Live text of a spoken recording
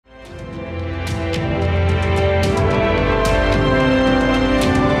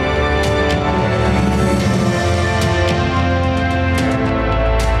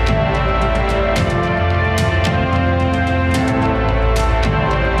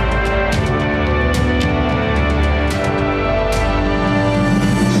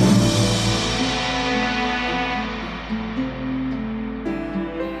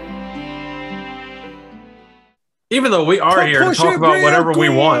even though we are here to talk about whatever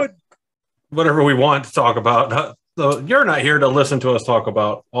we want to talk about. So you're not here to listen to us talk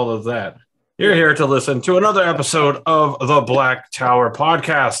about all of that. You're here to listen to another episode of the Black Tower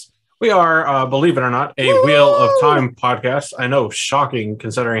podcast. We are, believe it or not, a Wheel of Time podcast. I know, shocking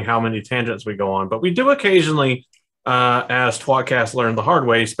considering how many tangents we go on, but we do occasionally, as Twatcast learned the hard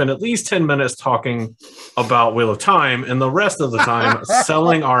way, spend at least 10 minutes talking about Wheel of Time and the rest of the time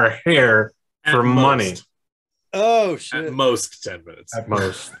selling our hair for money. Oh, shit. At most 10 minutes. At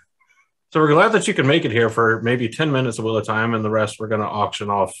most. So we're glad that you can make it here for maybe 10 minutes of Wheel of Time, and the rest we're going to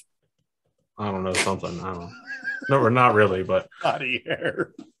auction off. I don't know, something. I don't know. No, we're not really, but Body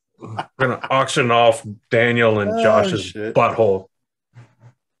hair. we're going to auction off Daniel and Josh's butthole.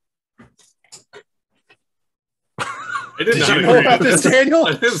 Did you know about this, Daniel?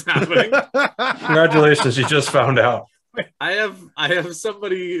 What is happening? Congratulations, you just found out. I have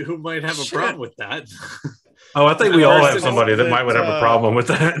somebody who might have a problem with that. Oh, I think we all have somebody that might have a problem with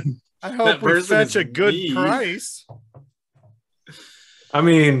that. I hope we fetch a good price. I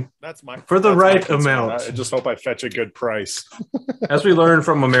mean, that's for the right amount. I just hope I fetch a good price. As we learned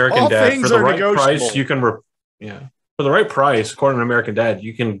from American Dad, for the right price, you can, for the right price, according to American Dad,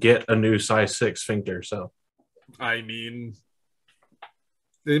 you can get a new size 6 sphincter. So, I mean,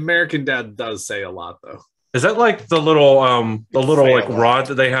 the American Dad does say a lot, though. Is that like the little like rod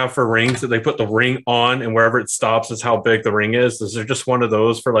that they have for rings that they put the ring on, and wherever it stops is how big the ring is? Is there just one of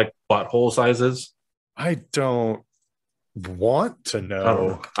those for like butthole sizes? I don't want to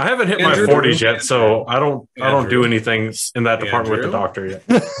know. I haven't hit my 40s yet, so I don't do anything in that department with the doctor yet.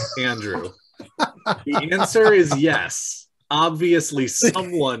 Andrew, the answer is yes. Obviously,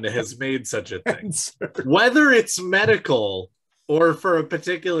 someone has made such a thing. Whether it's medical or for a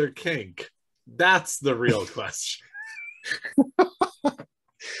particular kink, that's the real question.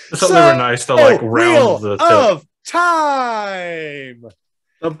 Something were nice to like round the tip. Of time.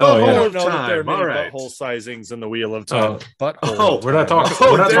 The butthole of time. All right. Butthole sizings in the Wheel of Time. Butthole. We're not talking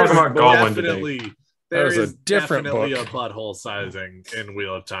about Goblin today. There is definitely a butthole sizing in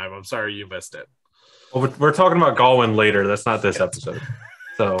Wheel of Time. I'm sorry you missed it. Well, we're talking about Galwin later. That's not this episode.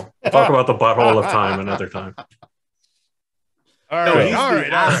 So talk about the butthole of time another time. All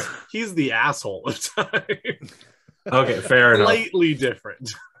right. He's the asshole of time. Okay, fair enough. Slightly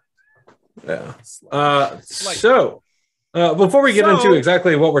different. Yeah. So before we get into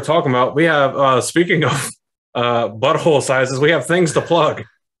exactly what we're talking about, we have, speaking of butthole sizes, we have things to plug.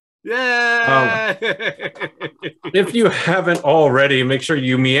 Yeah. If you haven't already, make sure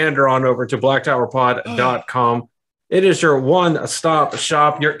you meander on over to blacktowerpod.com. It is your one-stop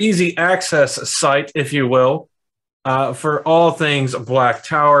shop, your easy access site, if you will, for all things Black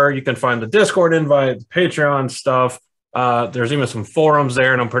Tower. You can find the Discord invite, the Patreon stuff. There's even some forums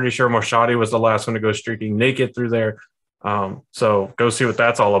there, and I'm pretty sure Moshadi was the last one to go streaking naked through there. So go see what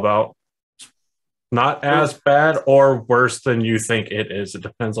that's all about. Not as bad or worse than you think it is. It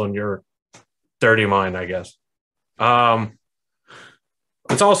depends on your dirty mind, I guess.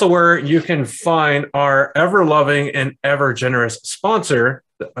 It's also where you can find our ever-loving and ever-generous sponsor,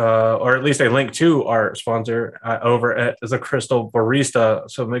 or at least a link to our sponsor over at The Crystal Barista.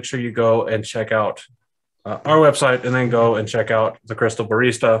 So make sure you go and check out our website and then go and check out The Crystal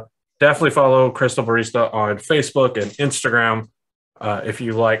Barista. Definitely follow Crystal Barista on Facebook and Instagram if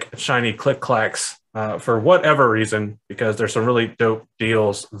you like shiny click-clacks for whatever reason, because there's some really dope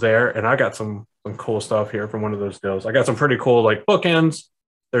deals there. And I got some cool stuff here from one of those deals. I got some pretty cool like bookends.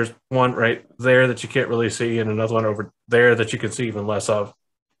 There's one right there that you can't really see, and another one over there that you can see even less of,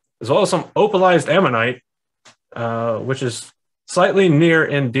 as well as some opalized ammonite, which is slightly near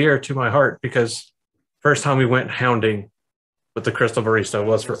and dear to my heart, because first time we went hounding with the Crystal Barista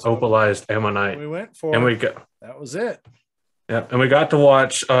was for opalized ammonite. We went for and that was it. Yeah, and we got to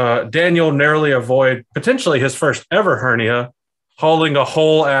watch Daniel narrowly avoid potentially his first ever hernia, hauling a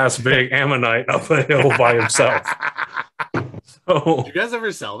whole ass big ammonite up a hill by himself. So, did you guys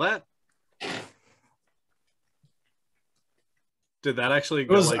ever sell that? Did that actually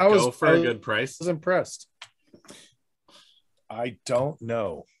go for a good price? I was impressed. I don't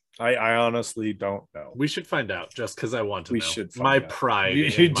know. I honestly don't know. We should find out, just because I want to know. We should find my out. pride. You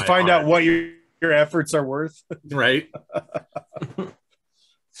should find out what your efforts are worth. Right?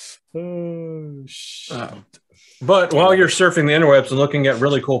 Oh, shit. But while you're surfing the interwebs and looking at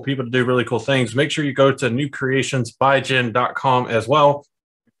really cool people to do really cool things, make sure you go to newcreationsbyjen.com as well.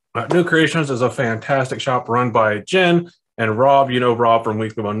 New Creations is a fantastic shop run by Jen and Rob. You know Rob from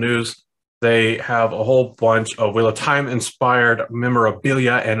Weekly One News. They have a whole bunch of Wheel of Time inspired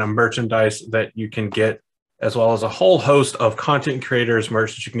memorabilia and merchandise that you can get, as well as a whole host of content creators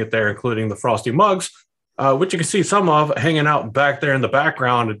merch that you can get there, including the Frosty mugs which you can see some of hanging out back there in the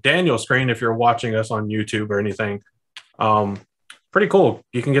background, Daniel's screen, if you're watching us on YouTube or anything. Pretty cool.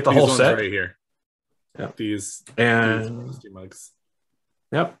 You can get the whole set right here. Yep. These mugs.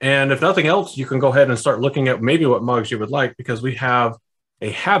 Yep. And if nothing else, you can go ahead and start looking at maybe what mugs you would like, because we have a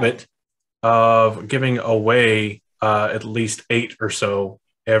habit of giving away at least 8 or so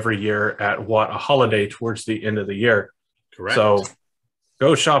every year at a holiday towards the end of the year. Correct. So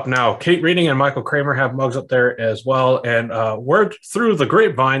go shop now. Kate Reading and Michael Kramer have mugs up there as well. And word through the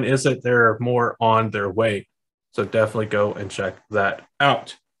grapevine is that there are more on their way. So definitely go and check that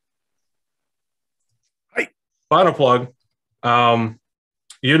out. Right. Final plug.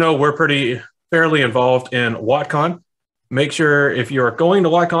 We're pretty fairly involved in WatCon. Make sure if you're going to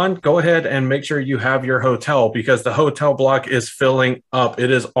WatCon, go ahead and make sure you have your hotel, because the hotel block is filling up.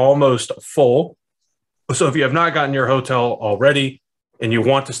 It is almost full. So if you have not gotten your hotel already and you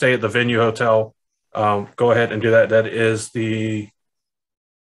want to stay at the venue hotel, go ahead and do that. That is the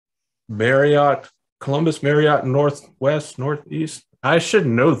Columbus Marriott Northeast. I should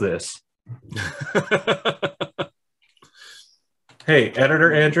know this. Hey,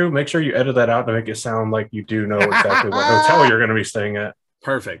 editor Andrew, make sure you edit that out to make it sound like you do know exactly what hotel you're going to be staying at.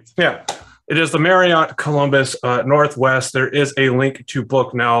 Perfect. Yeah. It is the Marriott Columbus Northwest. There is a link to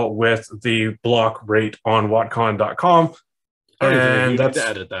book now with the block rate on watcon.com. And that's need to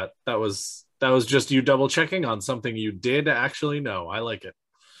edit that. That was just you double checking on something you did actually know. I like it.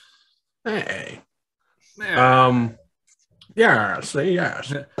 Hey. Yeah. Yes.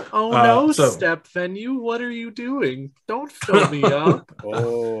 Oh no, Step Venue, what are you doing? Don't fill me up.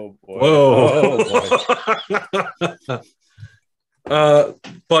 Oh boy. Whoa.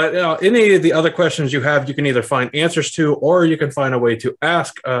 But any of the other questions you have, you can either find answers to, or you can find a way to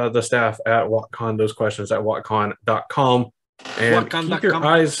ask the staff at WatCon those questions at watcon.com. And keep your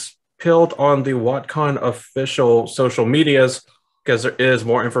eyes peeled on the WatCon official social medias, because there is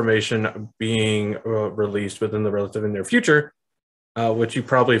more information being released within the relatively near future, which you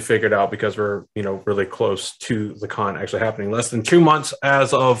probably figured out because we're really close to the con actually happening. Less than 2 months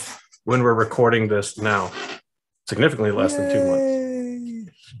as of when we're recording this now. Significantly less than 2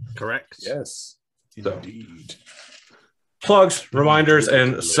 months. Correct. Yes, indeed. Plugs, reminders,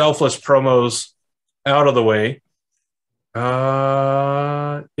 and selfless promos out of the way.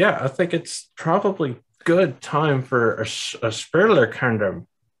 I think it's probably good time for a spoiler condom.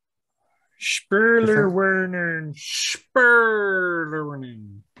 Spoiler warning.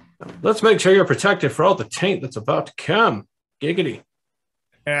 Let's make sure you're protected for all the taint that's about to come. Giggity.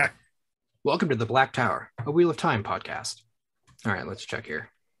 Welcome to the Black Tower, a Wheel of Time podcast. All right, let's check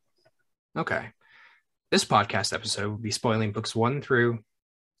here. Okay. This podcast episode will be spoiling books 1 through...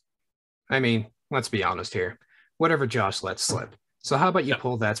 let's be honest here. Whatever Josh lets slip. So how about you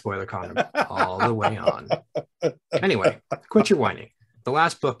pull that spoiler condom all the way on? Anyway, quit your whining. The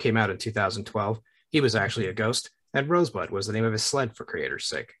last book came out in 2012. He was actually a ghost, and Rosebud was the name of his sled for creator's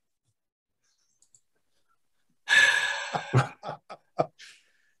sake.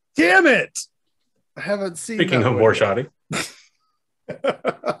 Damn it! I haven't seen. Speaking of more shoddy.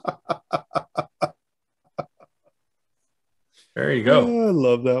 There you go. Oh, I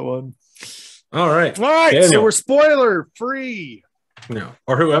love that one. All right. Daniel. So we're spoiler free. No,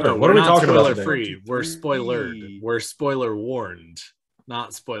 or whoever. No, what are we talking about? Spoiler free. We're spoilered. We're spoiler warned,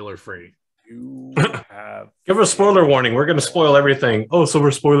 not spoiler free. You have give a spoiler warning. We're going to spoil everything. Oh, so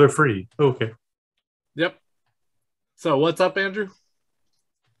we're spoiler free. Okay. Yep. So what's up, Andrew?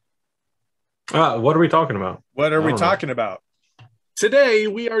 What are we talking about? What are we talking about? Today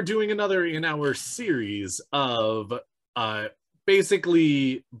we are doing another in our series of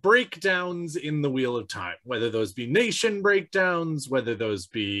basically breakdowns in the Wheel of Time, whether those be nation breakdowns, whether those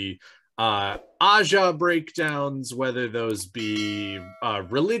be Ajah breakdowns, whether those be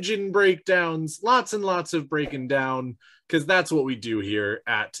religion breakdowns, lots and lots of breaking down, because that's what we do here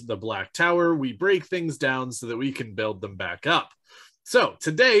at the Black Tower. We break things down so that we can build them back up. So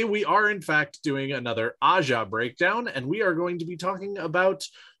today we are in fact doing another Ajah breakdown, and we are going to be talking about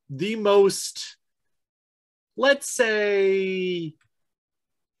the most, let's say,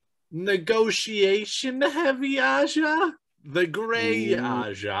 negotiation heavy Ajah, the Gray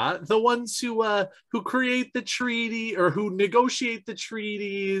Ajah, the ones who create the treaty, or who negotiate the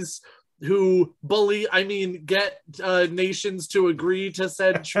treaties, who get nations to agree to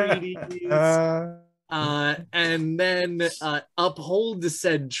said treaties, and then uphold the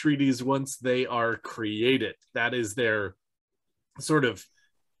said treaties once they are created. That is their sort of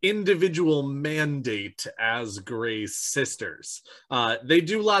individual mandate as Gray's sisters. They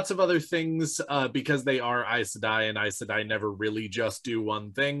do lots of other things because they are Aes Sedai, and Aes Sedai never really just do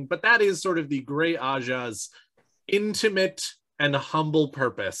one thing. But that is sort of the Gray Ajah's intimate and humble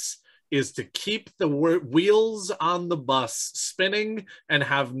purpose, is to keep the wheels on the bus spinning and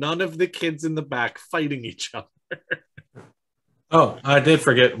have none of the kids in the back fighting each other. Oh, I did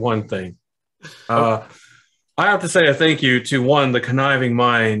forget one thing. I have to say a thank you to one, the conniving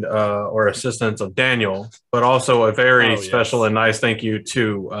mind or assistance of Daniel, but also a very special and nice thank you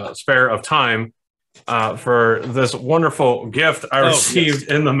to Spare of Time for this wonderful gift I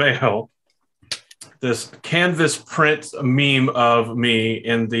received in the mail. This canvas print meme of me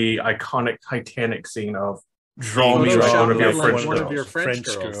in the iconic Titanic scene of "Draw me like one of your French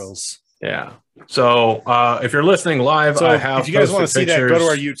girls." Yeah. So if you're listening live, so I have. If you guys want to see that, go to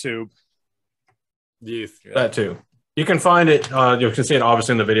our YouTube. Yes. That too. You can find it. You can see it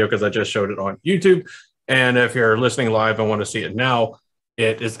obviously in the video because I just showed it on YouTube. And if you're listening live and want to see it now,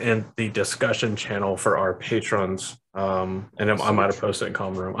 it is in the discussion channel for our patrons. And I might have posted it in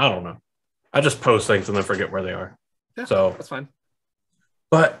common room. I don't know. I just post things and then forget where they are. Yeah, so that's fine.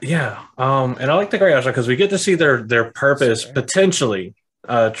 But yeah, and I like the Gray Ajah because we get to see their purpose potentially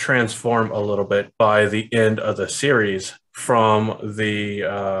transform a little bit by the end of the series from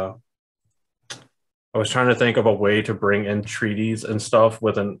the. I was trying to think of a way to bring in treaties and stuff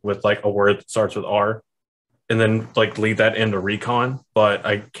with like a word that starts with R, and then like lead that into recon, but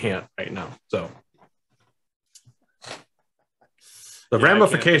I can't right now. So the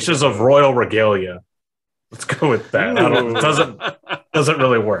ramifications of royal regalia. Let's go with that. Doesn't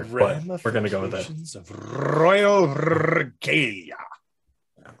really work, but we're gonna go with that. Of royal regalia.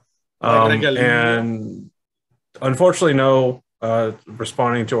 And unfortunately, no.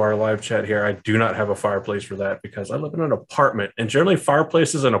 Responding to our live chat here, I do not have a fireplace for that because I live in an apartment, and generally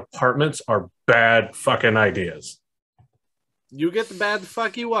fireplaces and apartments are bad fucking ideas. You get the bad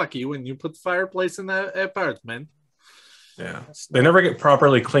fucky wucky when you put the fireplace in that apartment. Yeah, they never get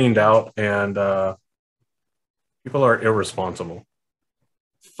properly cleaned out, and people are irresponsible.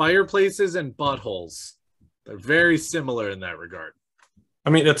 Fireplaces and buttholes, they're very similar in that regard. I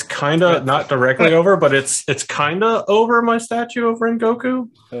mean, it's kind of not directly over, but it's kind of over my statue over in Goku.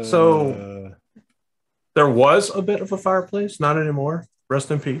 So there was a bit of a fireplace, not anymore. Rest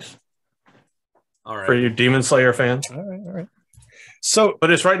in peace. All right. For you Demon Slayer fans. All right. So,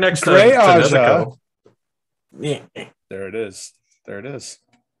 but it's right next to Gray Ajah. Yeah. There it is.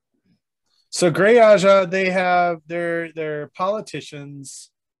 So Gray Ajah, they have they're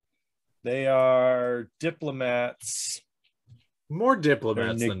politicians. They are diplomats. More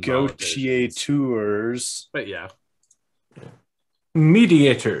diplomats than negotiators. But yeah.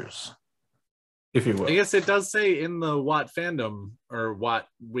 Mediators, if you will. I guess it does say in the Watt fandom or Watt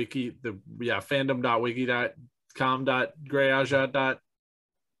wiki,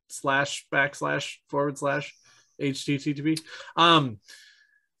 fandom.wiki.com.grayajah.///http.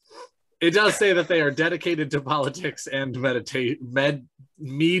 It does say that they are dedicated to politics and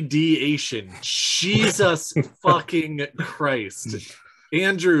mediation. Jesus fucking Christ.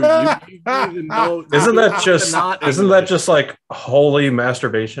 Andrew, you even know isn't that just like holy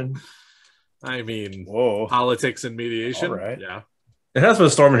masturbation? I mean, whoa. Politics and mediation. All right. Yeah. It has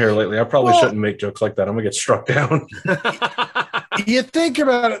been storming here lately. I probably shouldn't make jokes like that. I'm gonna get struck down. You think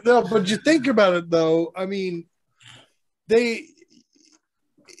about it though, I mean,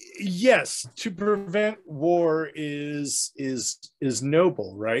 yes, to prevent war is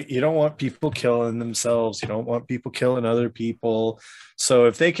noble, right? You don't want people killing themselves. You don't want people killing other people. So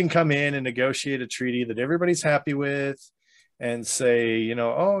if they can come in and negotiate a treaty that everybody's happy with and say,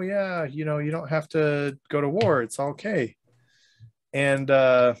 oh yeah, you don't have to go to war. It's okay. And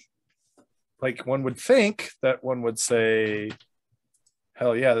like one would think that one would say,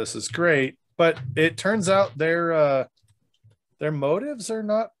 hell yeah, this is great. But it turns out their motives are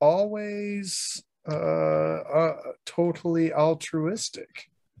not always totally altruistic.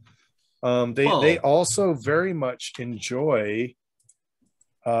 They also very much enjoy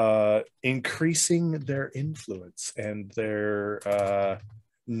increasing their influence and their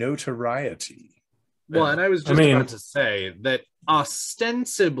notoriety. Well, and I was just about to say that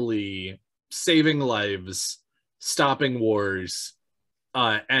ostensibly saving lives, stopping wars,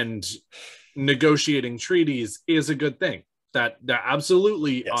 and negotiating treaties is a good thing. That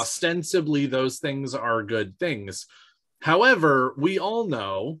absolutely, yes. Ostensibly, those things are good things. However, we all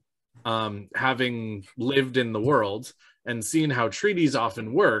know, having lived in the world and seen how treaties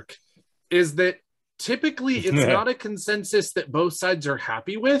often work, is that typically it's not a consensus that both sides are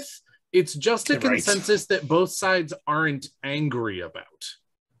happy with. It's just a consensus that both sides aren't angry about.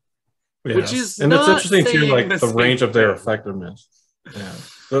 Yeah. Which is and it's not interesting too, saying like the same range of their thing. effectiveness.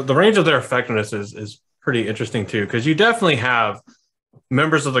 Yeah, the range of their effectiveness is pretty interesting too, because you definitely have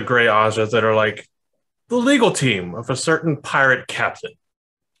members of the Gray Ajah that are like the legal team of a certain pirate captain,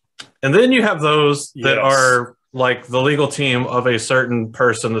 and then you have those that Yes. are like the legal team of a certain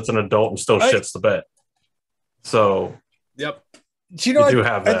person that's an adult and still shits the bed. So, Yep. You know, you do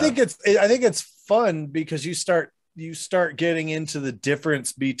have that. I think it's fun because you start getting into the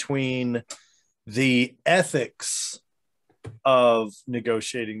difference between the ethics of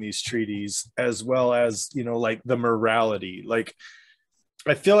negotiating these treaties as well as, you know, like the morality. Like,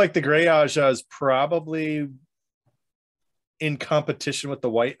 I feel like the Gray Ajah is probably in competition with the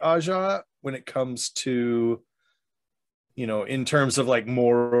White Ajah when it comes to, you know, in terms of like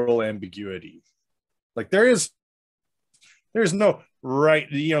moral ambiguity. Like there's no right,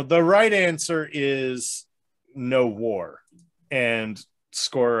 you know, the right answer is no war and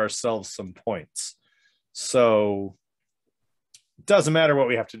score ourselves some points. So it doesn't matter what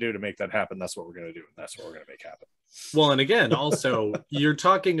we have to do to make that happen. That's what we're going to do. And that's what we're going to make happen. Well, and again, also, you're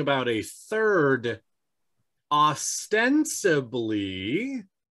talking about a third, ostensibly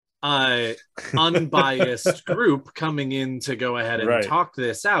unbiased group coming in to go ahead and talk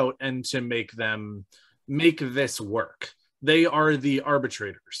this out and to make this work. They are the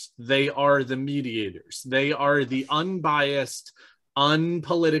arbitrators. They are the mediators. They are the unbiased,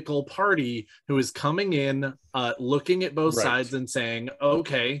 unpolitical party who is coming in, looking at both sides and saying,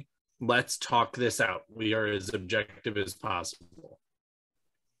 okay, let's talk this out. We are as objective as possible.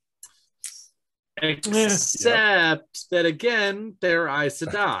 Except that, again, they're Aes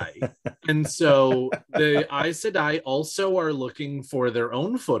Sedai. And so the Aes Sedai also are looking for their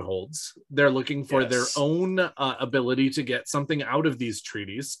own footholds. They're looking for their own ability to get something out of these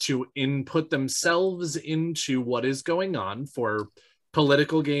treaties, to input themselves into what is going on for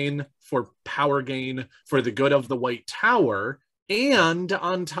political gain, for power gain, for the good of the White Tower. And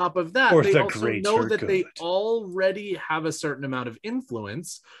on top of that, they also know that they already have a certain amount of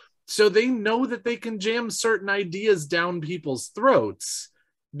influence. So they know that they can jam certain ideas down people's throats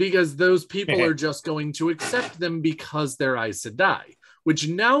because those people are just going to accept them because they're Aes Sedai, which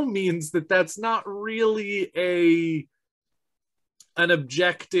now means that that's not really an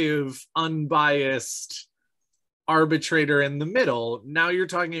objective, unbiased arbitrator in the middle. Now you're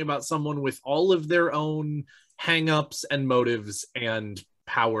talking about someone with all of their own hang-ups and motives and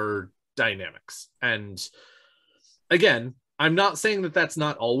power dynamics. And again, I'm not saying that that's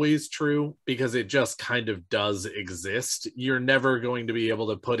not always true, because it just kind of does exist. You're never going to be able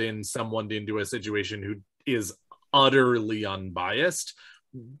to put in someone into a situation who is utterly unbiased.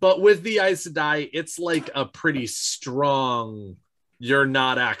 But with the Aes Sedai, it's like a pretty strong, you're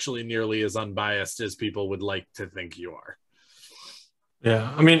not actually nearly as unbiased as people would like to think you are.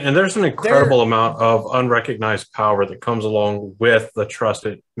 Yeah, I mean, and there's an incredible amount of unrecognized power that comes along with the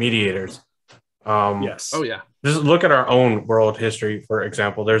trusted mediators. Yes. Oh, yeah. Just look at our own world history, for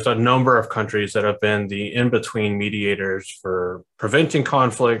example. There's a number of countries that have been the in-between mediators for preventing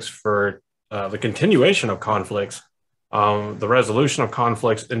conflicts, for the continuation of conflicts, the resolution of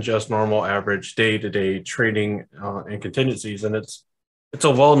conflicts, and just normal average day-to-day trading and contingencies. And it's a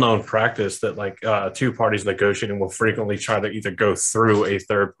well-known practice that like two parties negotiating will frequently try to either go through a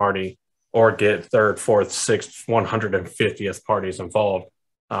third party or get third, fourth, sixth, 150th parties involved.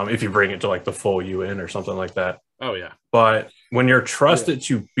 If you bring it to like the full UN or something like that. Oh, yeah. But when you're trusted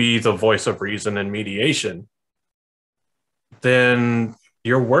to be the voice of reason and mediation, then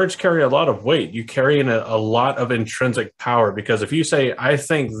your words carry a lot of weight. You carry in a lot of intrinsic power, because if you say, I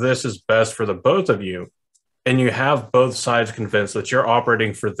think this is best for the both of you, and you have both sides convinced that you're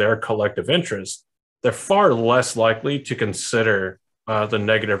operating for their collective interest, they're far less likely to consider the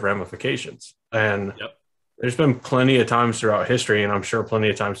negative ramifications. And there's been plenty of times throughout history, and I'm sure plenty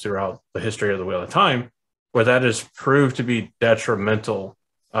of times throughout the history of the Wheel of Time, where that has proved to be detrimental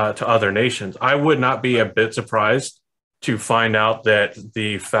to other nations. I would not be a bit surprised to find out that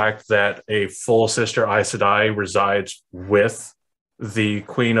the fact that a full sister Aes Sedai resides with the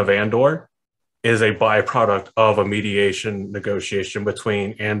Queen of Andor is a byproduct of a mediation negotiation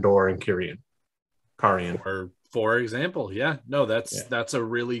between Andor and Carian. For example, that's a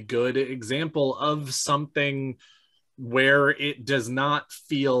really good example of something where it does not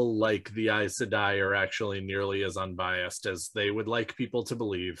feel like the Aes Sedai are actually nearly as unbiased as they would like people to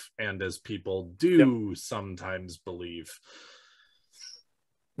believe, and as people do sometimes believe.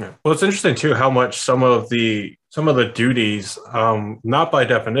 Yeah. Well, it's interesting too how much some of the duties, not by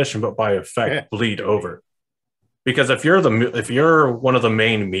definition but by effect, bleed over. Because if you're one of the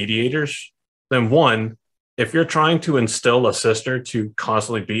main mediators, then one, if you're trying to instill a sister to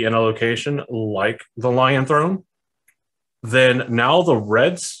constantly be in a location like the Lion Throne, then now the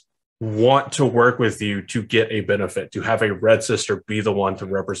Reds want to work with you to get a benefit, to have a red sister be the one to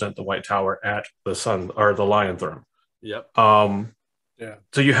represent the White Tower at the Sun or the Lion Throne. Yep. Yeah.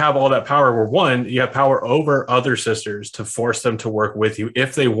 So you have all that power where, one, you have power over other sisters to force them to work with you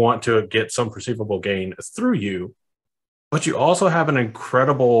if they want to get some perceivable gain through you. But you also have an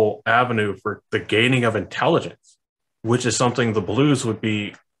incredible avenue for the gaining of intelligence, which is something the Blues would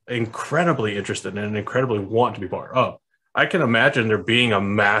be incredibly interested in and incredibly want to be part of. I can imagine there being a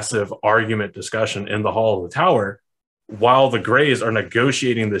massive argument discussion in the Hall of the Tower while the Greys are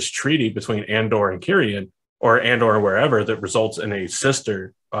negotiating this treaty between Andor and Kyrian, or Andor or wherever, that results in a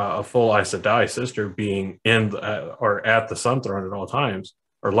sister, a full Aes Sedai sister being in or at the Sun Throne at all times,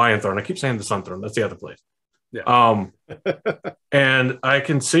 or Lion Throne. I keep saying the Sun Throne. That's the other place. Yeah. And I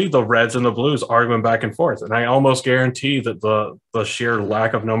can see the Reds and the Blues arguing back and forth. And I almost guarantee that the sheer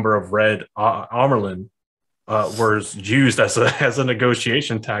lack of number of red Amerlin was used as a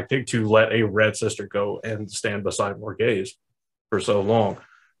negotiation tactic to let a red sister go and stand beside Morghese for so long.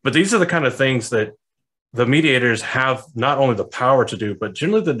 But these are the kind of things that the mediators have not only the power to do, but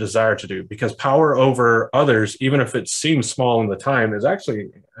generally the desire to do, because power over others, even if it seems small in the time, is actually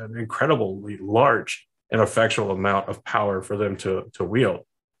an incredibly large and effectual amount of power for them to wield.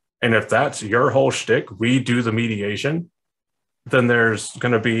 And if that's your whole shtick, we do the mediation, then there's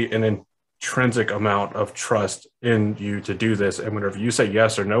going to be an intrinsic amount of trust in you to do this. And whenever you say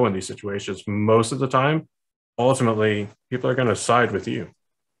yes or no in these situations, most of the time, ultimately, people are going to side with you.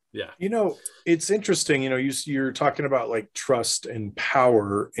 Yeah. You know, it's interesting, you know, you're talking about like trust and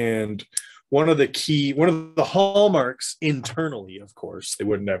power, and one of the hallmarks internally, of course, they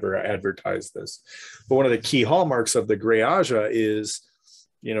would never advertise this, but one of the key hallmarks of the Gray Ajah is,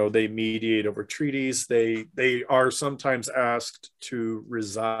 you know, they mediate over treaties. They are sometimes asked to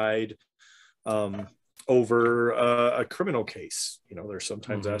reside over a criminal case. You know, they're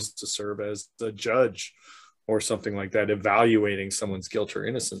sometimes asked to serve as a judge or something like that, evaluating someone's guilt or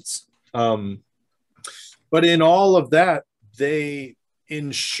innocence. But in all of that, they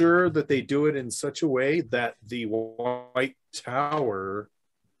ensure that they do it in such a way that the White Tower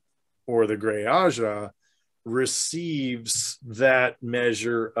or the Gray Ajah receives that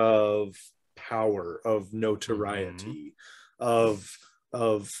measure of power, of notoriety, of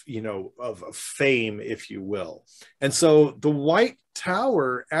fame, if you will. And so the White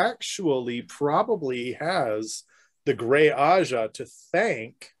Tower actually probably has the Gray Ajah to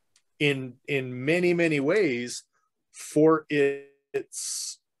thank in many, many ways for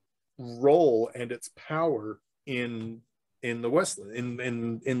its role and its power in the Westland,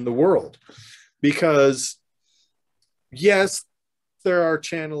 in the world. Because yes, there are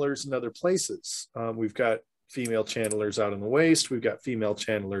channelers in other places. We've got female channelers out in the Waste. We've got female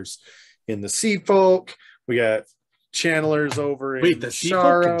channelers in the Sea Folk. We got channelers over in the Shara. Sea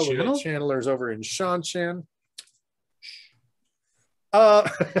Folk We got channel? channelers over in Shanshan.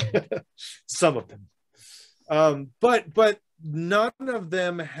 Some of them. But none of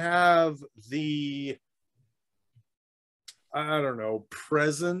them have the, I don't know,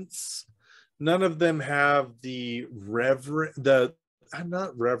 presence. None of them have the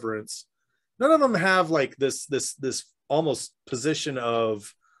not reverence. None of them have like this almost position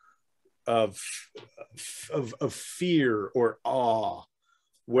of fear or awe.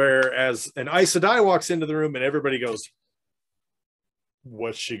 Whereas an Aes Sedai walks into the room and everybody goes,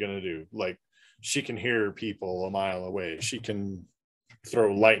 what's she gonna do? Like, she can hear people a mile away. She can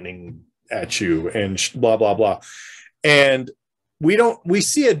throw lightning at you and blah, blah, blah. And we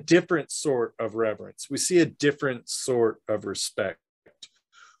see a different sort of reverence. We see a different sort of respect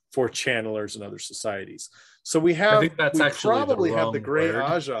for channelers and other societies. So we probably have the Gray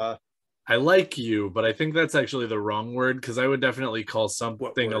Ajah. I like you, but I think that's actually the wrong word, because I would definitely call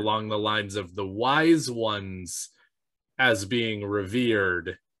something along the lines of the wise ones as being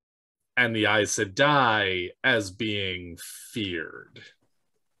revered and the Aes Sedai as being feared.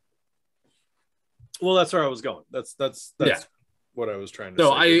 Well, that's where I was going. That's what I was trying to say.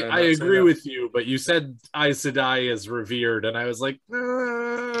 So I agree with you, but you said Aes Sedai is revered, and I was like,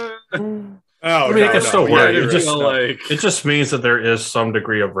 it can still work. It just means that there is some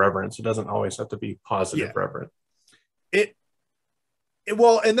degree of reverence. It doesn't always have to be positive reverence. But you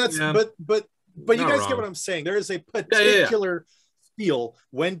guys get what I'm saying. There is a particular feel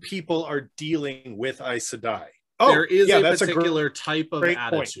when people are dealing with Aes Sedai. There is a particular type of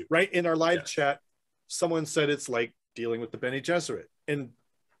attitude. Point, right? In our live chat, someone said it's like dealing with the Bene Gesserit. And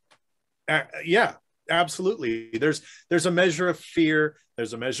absolutely. There's a measure of fear.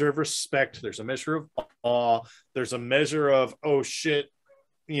 There's a measure of respect. There's a measure of awe. There's a measure of, oh shit,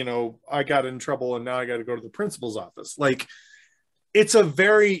 you know, I got in trouble and now I got to go to the principal's office. Like, it's a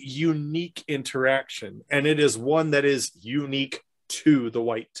very unique interaction, and it is one that is unique to the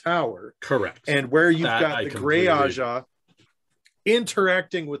White Tower. Correct. And where you've got the Gray Ajah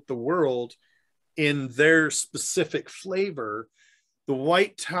interacting with the world in their specific flavor, the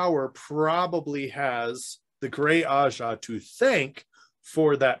White Tower probably has the Gray Ajah to thank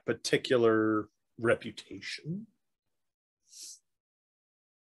for that particular reputation,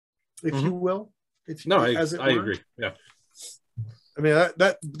 if you will. I agree. Yeah. I mean,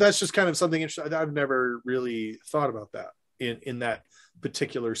 that's just kind of something interesting. I've never really thought about that in that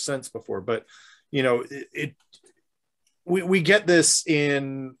particular sense before. But, you know, we get this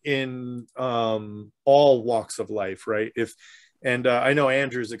in all walks of life, right? I know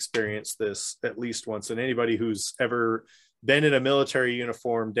Andrew's experienced this at least once, and anybody who's ever been in a military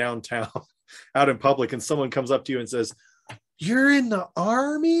uniform downtown out in public, and someone comes up to you and says, "You're in the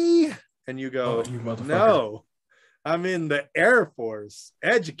Army?" And you go, "No, I'm in the Air Force.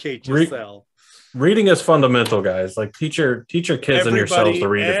 Educate yourself." Reading is fundamental, guys. Like, teach your kids and yourselves to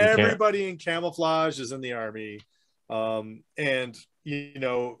read if you can. Everybody in camouflage is in the Army. And, you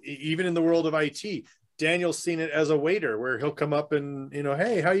know, even in the world of IT, Daniel's seen it as a waiter where he'll come up and, you know,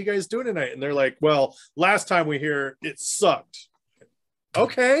 "Hey, how you guys doing tonight?" And they're like, "Well, last time we here, it sucked."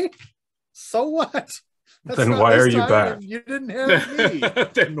 Okay, so what? Then why are you back? You didn't have me.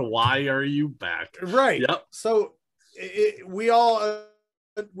 Then why are you back? Right. Yep. So we all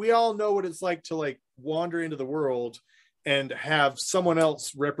know what it's like to like wander into the world and have someone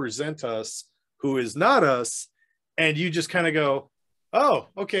else represent us who is not us, and you just kind of go, "Oh,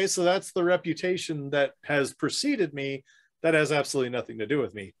 okay, so that's the reputation that has preceded me. That has absolutely nothing to do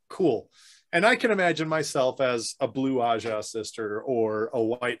with me. Cool." And I can imagine myself as a blue Ajah sister or a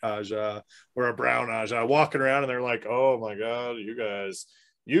white Ajah or a brown Ajah walking around, and they're like, "Oh my God,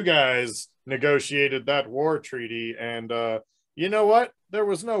 you guys negotiated that war treaty. And you know what? There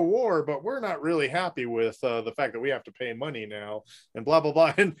was no war, but we're not really happy with the fact that we have to pay money now and blah, blah,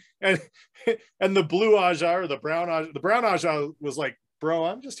 blah." And the blue Ajah or the brown Ajah was like, "Bro,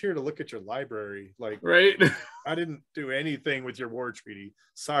 I'm just here to look at your library. Like, right. I didn't do anything with your war treaty.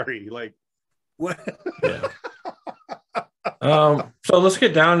 Sorry." Like, what? Yeah. So let's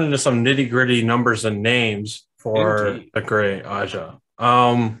get down into some nitty gritty numbers and names for the Gray Ajah.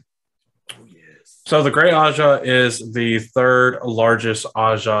 So the Gray Ajah is the third largest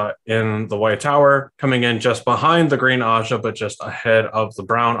Ajah in the White Tower, coming in just behind the Green Ajah, but just ahead of the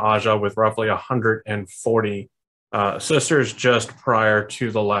Brown Ajah with roughly 140 sisters just prior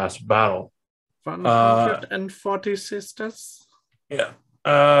to the last battle. 140 sisters? Yeah.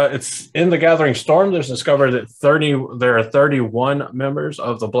 It's in the Gathering Storm. There's discovered that there are 31 members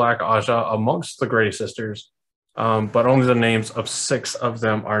of the Black Ajah amongst the Gray Sisters, but only the names of 6 of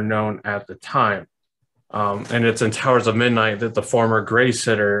them are known at the time. And it's in Towers of Midnight that the former Gray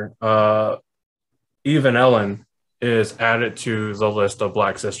Sitter, Even Ellen, is added to the list of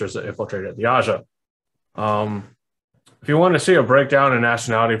Black Sisters that infiltrated the Ajah. If you want to see a breakdown in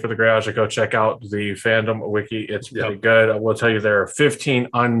nationality for the Gray Ajah, go check out the fandom wiki. It's pretty good. I will tell you there are 15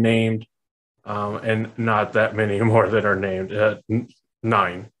 unnamed, and not that many more that are named.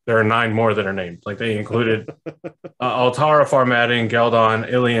 9. There are 9 more that are named. Like, they included Altara, Farmading,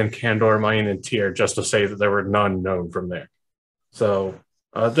 Geldon, Ilian, Kandor, Main, and Tyr, just to say that there were none known from there. So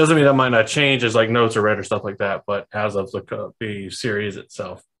it doesn't mean that might not change as like notes are read or stuff like that, but as of the series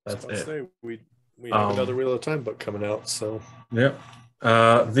itself, that's it. We have another Wheel of Time book coming out, so. Yep.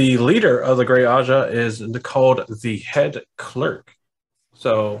 The leader of the Gray Ajah is called the Head Clerk.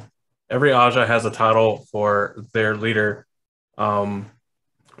 So every Ajah has a title for their leader.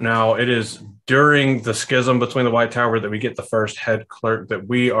 Now, it is during the schism between the White Tower that we get the first Head Clerk that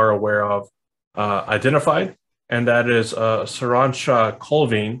we are aware of identified, and that is Sarancha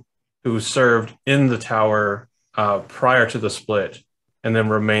Colvin, who served in the Tower prior to the split, and then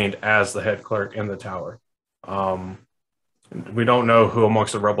remained as the head clerk in the Tower. We don't know who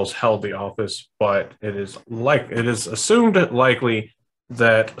amongst the rebels held the office, but it is assumed likely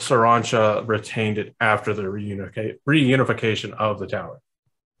that Sarancha retained it after the reunification of the Tower.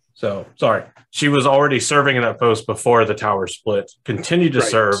 So, sorry, she was already serving in that post before the Tower split, continued to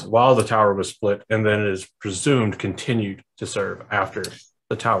serve while the Tower was split, and then it is presumed continued to serve after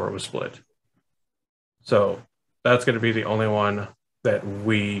the Tower was split. So that's going to be the only one that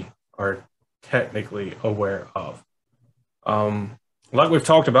we are technically aware of. Like we've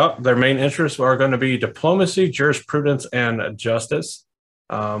talked about, their main interests are going to be diplomacy, jurisprudence, and justice.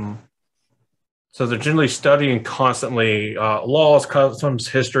 So they're generally studying constantly laws, customs,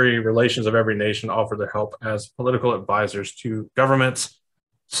 history, relations of every nation, offer their help as political advisors to governments.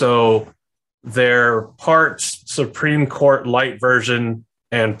 So they're part Supreme Court light version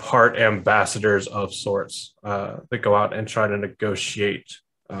and part ambassadors of sorts that go out and try to negotiate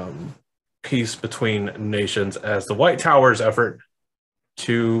peace between nations as the White Tower's effort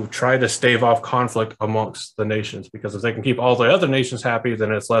to try to stave off conflict amongst the nations, because if they can keep all the other nations happy,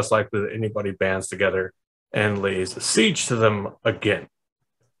 then it's less likely that anybody bands together and lays siege to them again.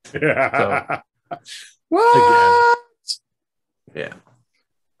 Yeah. So, What? Again, yeah.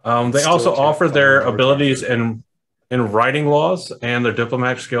 They Still also can't offer find their North abilities America. in writing laws and their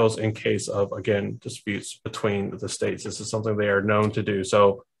diplomatic skills in case of, again, disputes between the states. This is something they are known to do.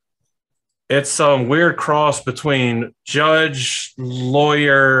 So it's some weird cross between judge,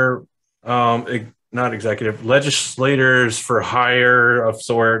 lawyer, not executive, legislators for hire of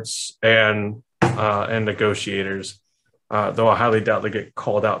sorts, and negotiators. Though I highly doubt they get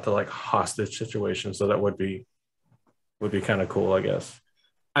called out to like hostage situations, so that would be kind of cool, I guess.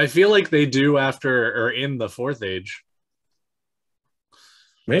 I feel like they do after or in the Fourth Age.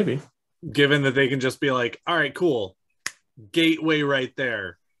 Maybe. Given that they can just be like, all right, cool. Gateway right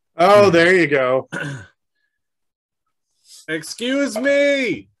there. Oh, there you go. Excuse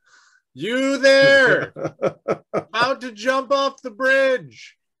me. You there. About to jump off the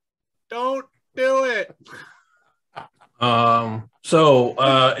bridge. Don't do it. So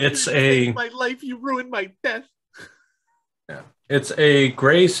it's You a saved my life, you ruined my death. It's a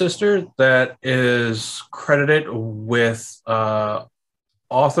Gray sister that is credited with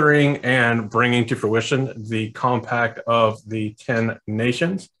authoring and bringing to fruition the Compact of the 10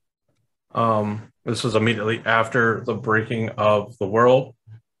 Nations. This was immediately after the breaking of the world.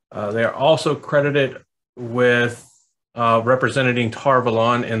 They are also credited with representing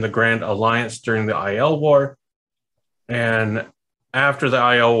Tar-Valon in the Grand Alliance during the IL War. And after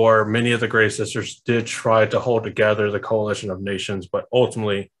the IL War, many of the Gray Sisters did try to hold together the coalition of nations, but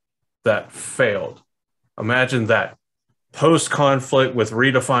ultimately that failed. Imagine that. Post-conflict with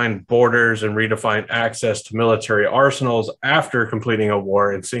redefined borders and redefined access to military arsenals after completing a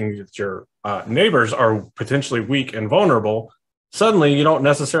war and seeing that your neighbors are potentially weak and vulnerable, suddenly you don't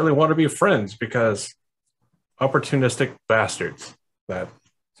necessarily want to be friends because opportunistic bastards. That's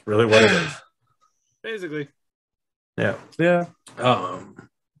really what it is. Basically. Yeah. Yeah.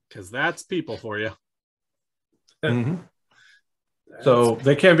 Because that's people for you. Mm-hmm. So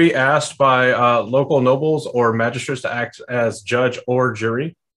they can be asked by local nobles or magistrates to act as judge or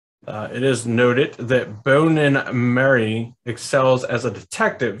jury. It is noted that Bonin Mary excels as a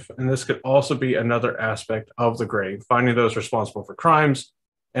detective, and this could also be another aspect of the Gray, finding those responsible for crimes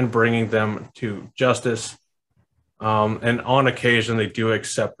and bringing them to justice. And on occasion, they do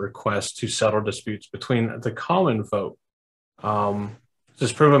accept requests to settle disputes between the common folk. This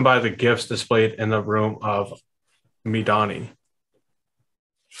is proven by the gifts displayed in the room of Midani.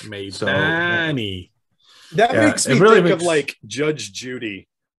 Midani. That makes me really think of like Judge Judy.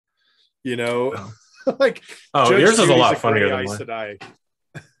 You know, like Judge yours is a lot funnier than mine.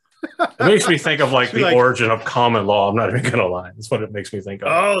 It makes me think of like the origin of common law. I'm not even gonna lie. That's what it makes me think of.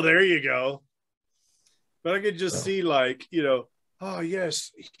 Oh, there you go. But I could just see like, you know, oh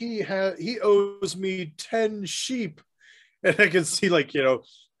yes, he owes me 10 sheep. And I can see like, you know,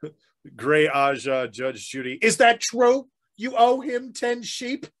 Gray Ajah, Judge Judy. Is that true? You owe him 10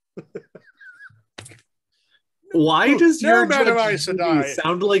 sheep? Why does your Judge Judy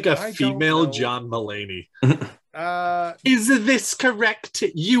sound like a female John Mulaney? Is this correct?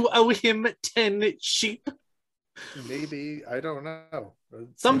 You owe him 10 sheep? Maybe. I don't know.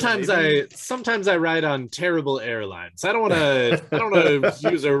 Sometimes I ride on terrible airlines. I don't want to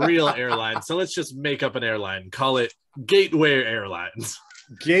use a real airline, so let's just make up an airline. Call it Gateway Airlines.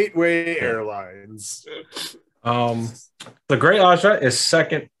 Gateway Airlines. The Gray Ajah is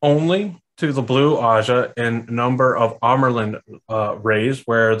second only to the Blue Ajah in number of Amerlin rays,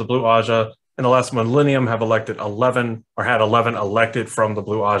 where the Blue Ajah in the last millennium have elected 11 or had 11 elected from the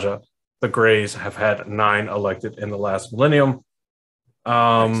Blue Ajah. The Grays have had 9 elected in the last millennium.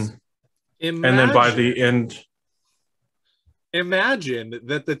 And then by the end... Imagine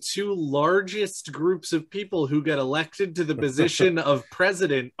that the two largest groups of people who get elected to the position of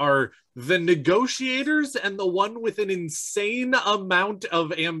president are the negotiators and the one with an insane amount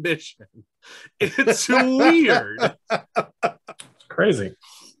of ambition. It's weird. It's crazy.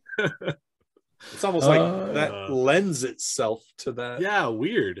 It's almost like that lends itself to that. Yeah,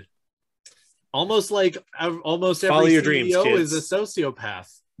 weird. Almost like almost Follow every your CEO dreams, is a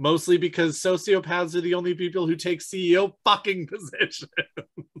sociopath. Mostly because sociopaths are the only people who take CEO fucking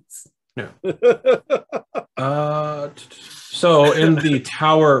positions. So in the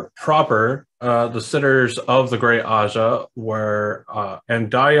tower proper, the sitters of the Gray Ajah were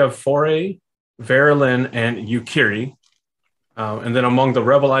Andaya Foray, Verilyn, and Yukiri. And then among the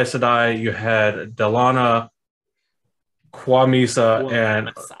rebel Aes Sedai, you had Delana, Kwamisa,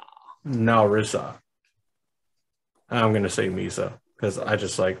 and Naurisa. I'm going to say Misa because I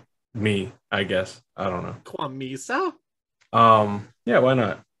just like me, I guess. I don't know. Kwamisa? Yeah, why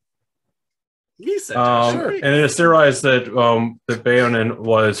not? Misa, sure. And it is theorized that that Bayonin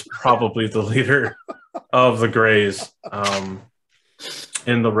was probably the leader of the Greys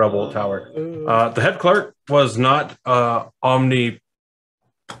in the rebel tower. The head clerk was not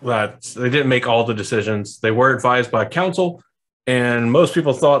they didn't make all the decisions. They were advised by council, and most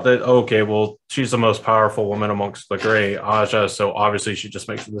people thought that, okay, well, she's the most powerful woman amongst the Gray Ajah, so obviously she just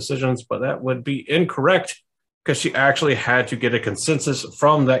makes the decisions, but that would be incorrect because she actually had to get a consensus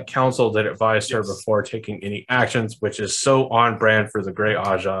from that council that advised her before taking any actions, which is so on brand for the Gray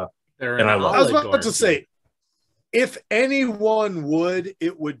Ajah. And I love it. I was about to say, if anyone would,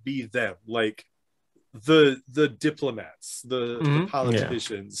 it would be them. Like the diplomats, the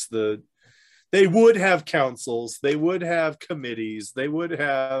politicians, they would have councils, they would have committees, they would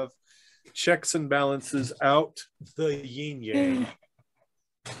have checks and balances out the yin yang.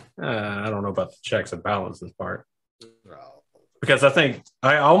 I don't know about the checks and balances part. Because I think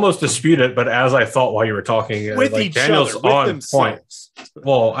I almost dispute it, but as I thought while you were talking, with like each Daniel's other, with on themselves. point.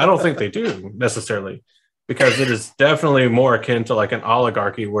 Well, I don't think they do necessarily, because it is definitely more akin to like an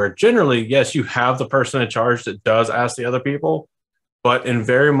oligarchy where generally, yes, you have the person in charge that does ask the other people, but in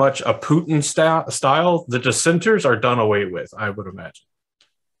very much a Putin style, the dissenters are done away with, I would imagine.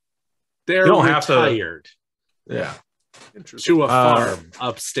 They're you don't retired. Yeah. To a farm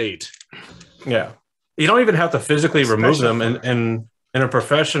upstate. Yeah. You don't even have to physically remove them in a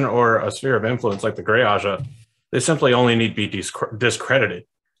profession or a sphere of influence like the Gray Ajah. They simply only need to be discredited.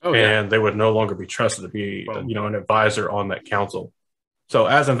 And they would no longer be trusted to be, an advisor on that council. So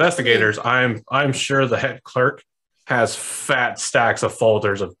as investigators, I'm sure the head clerk has fat stacks of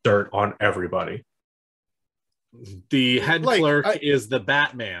folders of dirt on everybody. The head clerk is the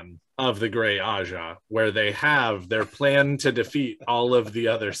Batman of the Gray Ajah, where they have their plan to defeat all of the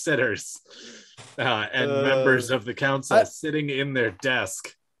other sitters and members of the council sitting in their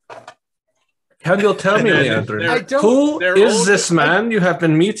desk. Can you tell me, Leandrin, who is this man you have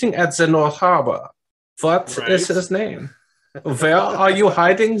been meeting at the North Harbor? What is his name? Where are you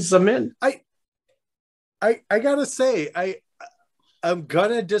hiding the men? I gotta say, I'm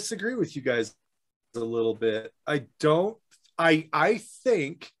gonna disagree with you guys a little bit. I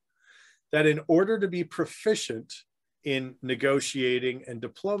think that in order to be proficient in negotiating and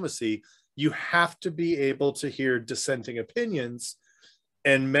diplomacy, you have to be able to hear dissenting opinions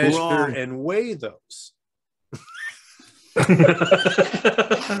and measure and weigh those.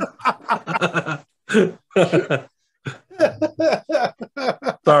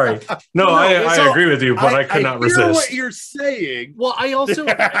 Sorry. No, I agree with you, but I could not resist. I hear what you're saying. Well, I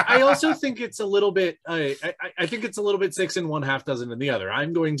also think it's a little bit. I think it's a little bit 6 and 1/2 dozen in the other.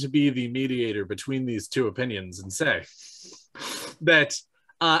 I'm going to be the mediator between these two opinions and say that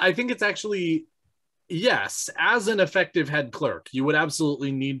I think it's actually, yes, as an effective head clerk, you would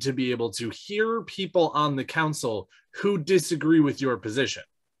absolutely need to be able to hear people on the council who disagree with your position.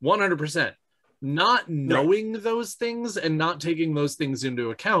 100%. Not knowing those things and not taking those things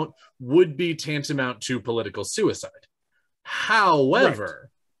into account would be tantamount to political suicide. However,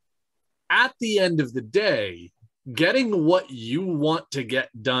 at the end of the day, getting what you want to get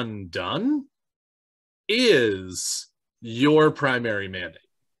done is your primary mandate.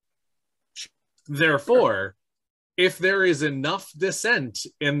 Therefore, if there is enough dissent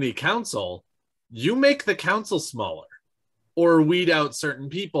in the council, you make the council smaller or weed out certain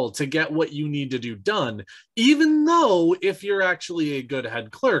people to get what you need to do done, even though if you're actually a good head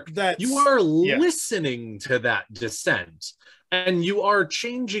clerk, you are listening to that dissent and you are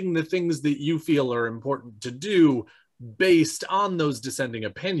changing the things that you feel are important to do based on those dissenting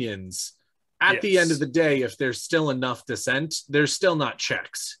opinions. At the end of the day, if there's still enough dissent, there's still not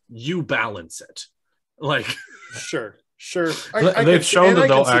checks. You balance it. Like, sure. They've shown that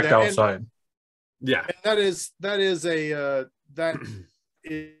they'll act outside. Yeah, and that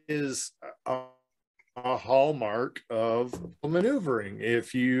is a hallmark of maneuvering.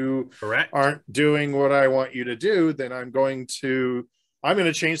 If you aren't doing what I want you to do, then I'm going to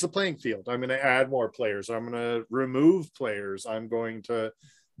change the playing field. I'm going to add more players. I'm going to remove players. I'm going to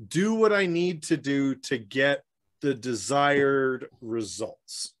do what I need to do to get the desired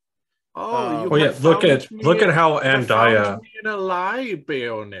results. Oh, you Well, yeah, have look found at me- how you have Andaya. found me in a lie,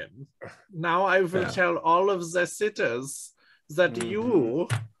 Baonin. Now I will Yeah. tell all of the sitters that Mhm. you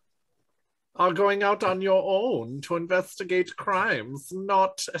are going out on your own to investigate crimes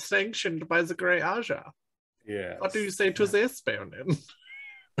not sanctioned by the Gray Ajah. Yeah. What do you say to this, Baonin?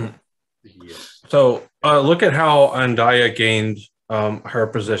 Yeah. So look at how Andaya gained her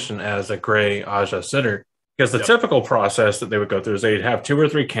position as a Gray Ajah sitter. Because the Yep. typical process that they would go through is they'd have 2 or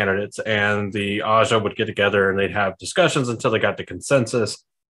 3 candidates, and the Ajah would get together and they'd have discussions until they got to consensus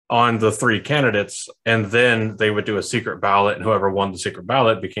on the 3 candidates, and then they would do a secret ballot, and whoever won the secret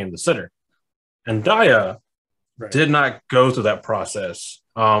ballot became the sitter. And Daya Right. did not go through that process.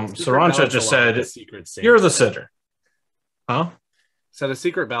 Secret Sarancha ballot's just a lot like said, a secret Santa. "You're the sitter." Huh? So a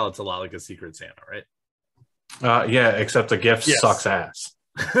secret ballot's a lot like a secret Santa, right? Yeah, except the gift Yes. sucks ass.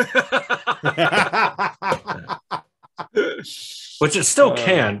 Which it still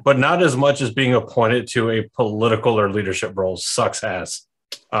can, but not as much as being appointed to a political or leadership role sucks ass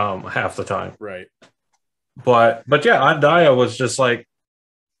half the time. Right. But yeah, Adaya was just like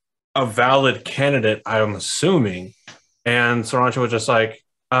a valid candidate, I'm assuming. And Sarancha was just like,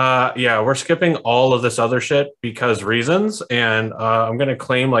 yeah, we're skipping all of this other shit because reasons, and I'm gonna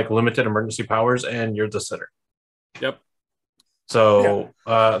claim like limited emergency powers, and you're the sitter. Yep. So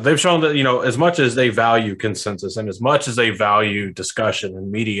they've shown that, you know, as much as they value consensus and as much as they value discussion and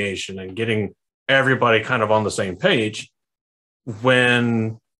mediation and getting everybody kind of on the same page,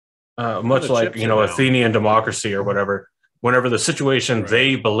 when much the like, chips you know, are down. Athenian democracy or whatever, whenever the situation Right.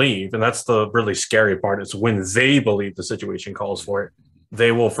 they believe, and that's the really scary part, is when they believe the situation calls for it,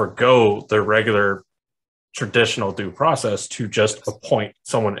 they will forgo their regular traditional due process to just appoint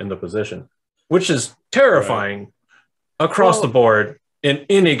someone in the position, which is terrifying across the board in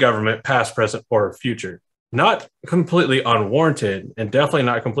any government, past, present, or future. Not completely unwarranted, and definitely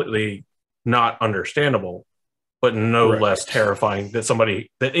not completely not understandable, but no Right. less terrifying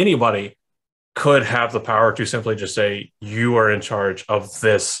that anybody could have the power to simply just say, you are in charge of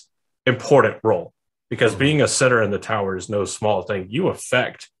this important role. Because being a sitter in the tower is no small thing. You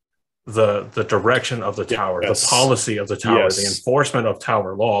affect the direction of the tower, Yes. the policy of the tower, Yes. the enforcement of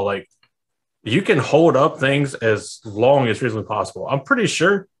tower law. Like, you can hold up things as long as reasonably possible. I'm pretty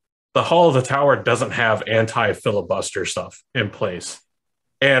sure the Hall of the Tower doesn't have anti-filibuster stuff in place.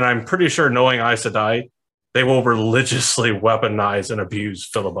 And I'm pretty sure, knowing Aes Sedai, they will religiously weaponize and abuse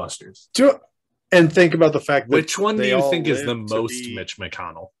filibusters. And think about the fact that Which one do they you all think is the live to most be- Mitch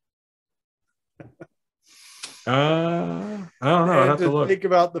McConnell? I don't know. I'd And have to to look. think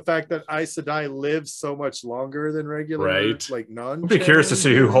about the fact that Aes Sedai lives so much longer than regular, Right. like non. I'd be curious to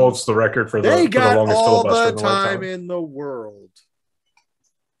see who holds the record for They the got longest all filibuster the in the White time Tower. in the world.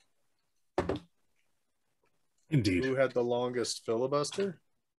 Indeed. Who had the longest filibuster?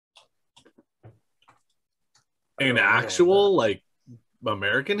 I In don't know. actual, like,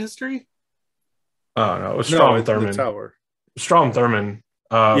 American history? Oh no, it was No, Strom it's the Thurmond. tower. Strom Thurmond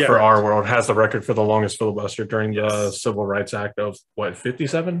Yeah. for our world has the record for the longest filibuster during the Yes. Civil Rights Act of what,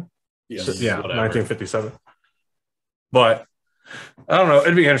 57? Yes. Yeah, Whatever. 1957. But I don't know.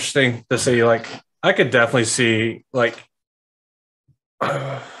 It'd be interesting to see. Like, I could definitely see, like,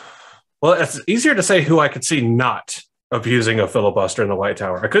 well, it's easier to say who I could see not abusing a filibuster in the White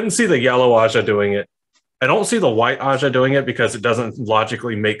Tower. I couldn't see the yellow Ajah doing it. I don't see the white Ajah doing it because it doesn't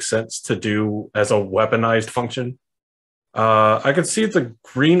logically make sense to do as a weaponized function. I could see the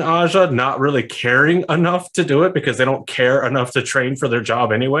green Ajah not really caring enough to do it because they don't care enough to train for their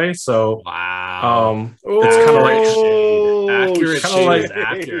job anyway. So Wow. it's kind of like Oh, Accurate kinda shade like- is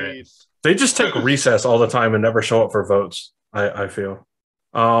accurate. they just take recess all the time and never show up for votes. I feel.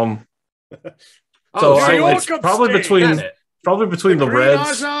 So Oh, New I, York it's probably abstains. between the Green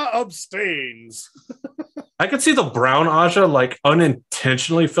Reds. Ajah abstains. I could see the brown Ajah like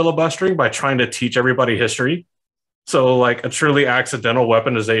unintentionally filibustering by trying to teach everybody history. So like a truly accidental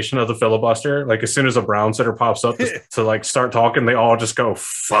weaponization of the filibuster. Like as soon as a brown sitter pops up to like start talking, they all just go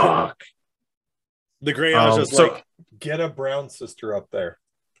fuck. The Gray Ajah's so- like, get a brown sister up there.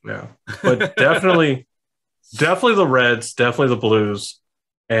 Yeah, but definitely the Reds, definitely the Blues,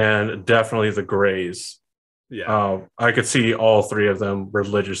 and definitely the Grays. Yeah. I could see all 3 of them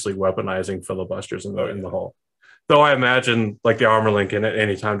religiously weaponizing filibusters in the hall. Though I imagine like the Armor Lincoln at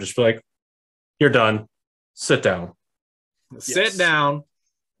any time just be like, "You're done. Sit down." Sit down.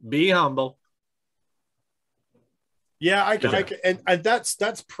 Be humble. Yeah, Yeah. and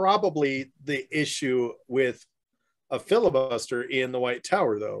that's probably the issue with a filibuster in the White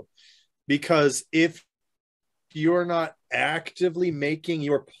Tower, though, because if you're not actively making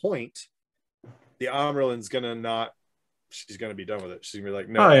your point, the Amyrlin's gonna not she's going to be done with it. She's going to be like,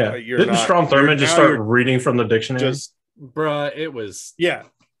 no, Oh yeah. you're Didn't not. Strom Thurmond just start reading from the dictionary? Just, bruh, it was yeah.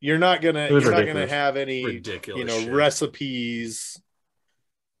 You're not gonna have any ridiculous recipes,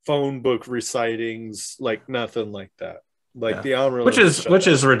 phone book recitings, like nothing like that. Like the Amyrlin, which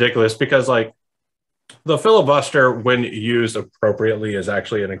is ridiculous because like the filibuster, when used appropriately, is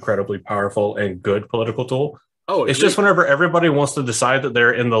actually an incredibly powerful and good political tool. Oh, it's just whenever everybody wants to decide that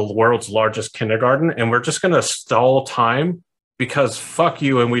they're in the world's largest kindergarten and we're just going to stall time because fuck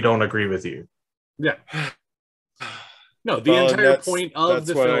you and we don't agree with you. Yeah. No, the entire point of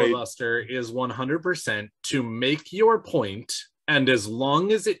the filibuster is 100% to make your point, and as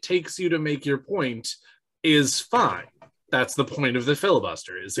long as it takes you to make your point is fine. That's the point of the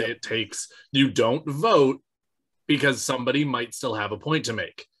filibuster, is it takes, you don't vote because somebody might still have a point to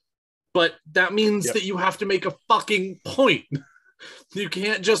make. But that means that you have to make a fucking point. You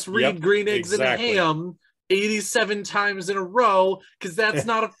can't just read Green Eggs and Ham 87 times in a row because that's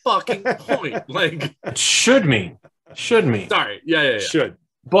not a fucking point. Like, it should mean. Sorry. Yeah. Should.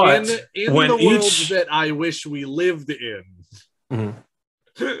 But in the world that I wish we lived in.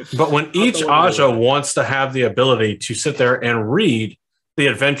 Mm-hmm. But when each Ajah wants to have the ability to sit there and read The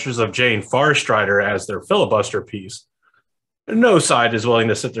Adventures of Jane Farstrider as their filibuster piece, no side is willing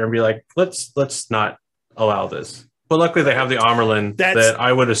to sit there and be like, let's not allow this. But luckily they have the Amyrlin that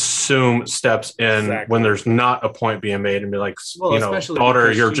I would assume steps in when there's not a point being made and be like,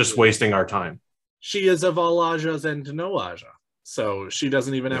 daughter, you're just wasting our time. She is of all Ajahs and no Ajah. So she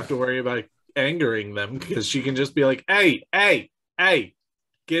doesn't even have to worry about angering them because she can just be like, hey,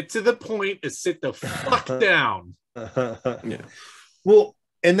 get to the point and sit the fuck down. Well,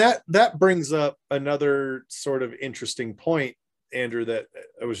 and that brings up another sort of interesting point, Andrew, that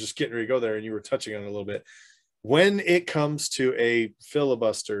I was just getting ready to go there and you were touching on it a little bit. When it comes to a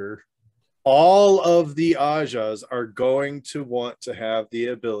filibuster, all of the Ajahs are going to want to have the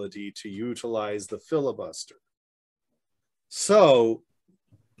ability to utilize the filibuster. So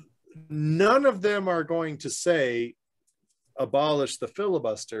none of them are going to say abolish the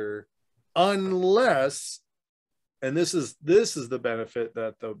filibuster unless, and this is the benefit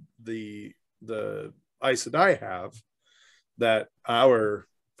that the Aes Sedai have that our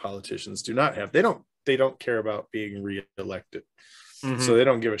politicians do not have. They don't care about being reelected. Mm-hmm. So they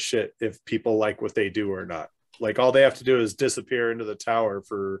don't give a shit if people like what they do or not. Like all they have to do is disappear into the tower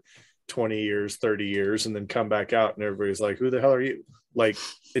for 20 years, 30 years, and then come back out and everybody's like, who the hell are you? Like,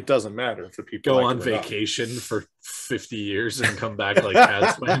 it doesn't matter for people. Go on vacation for 50 years and come back like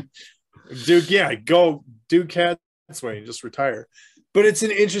Cadswain. Go do Cadswain, just retire. But it's an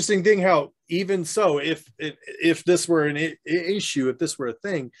interesting thing how even so, if this were an issue, if this were a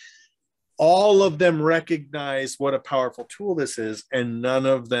thing, all of them recognize what a powerful tool this is, and none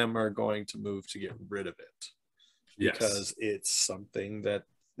of them are going to move to get rid of it because it's something that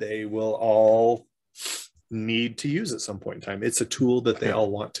they will all need to use at some point in time. It's a tool that they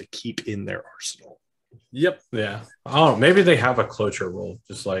all want to keep in their arsenal. Yep. Yeah. Oh, maybe they have a cloture rule,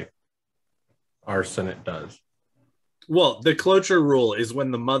 just like our Senate does. Well, the cloture rule is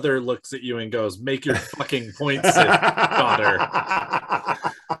when the mother looks at you and goes, make your fucking point, daughter.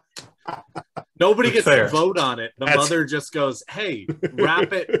 Nobody gets to vote on it. The mother just goes, hey,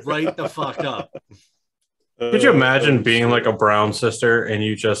 wrap it right the fuck up. Could you imagine being like a Brown sister and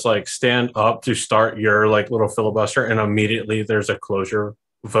you just like stand up to start your like little filibuster and immediately there's a closure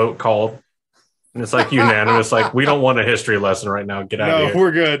vote called and it's like unanimous, like we don't want a history lesson right now. Get out of here.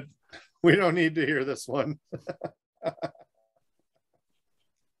 We're good. We don't need to hear this one.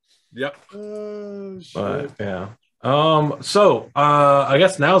 Yep. But yeah. So I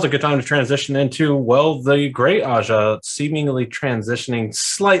guess now is a good time to transition into, well, the Gray Ajah seemingly transitioning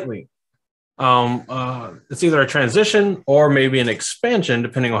slightly. It's either a transition or maybe an expansion,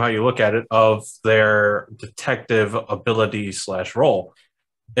 depending on how you look at it, of their detective ability / role.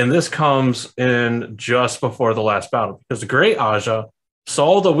 And this comes in just before the last battle because the Gray Ajah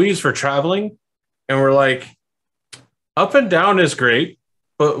saw the Weeds for traveling and we're like, up and down is great,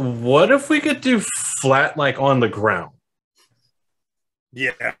 but what if we could do flat, like on the ground?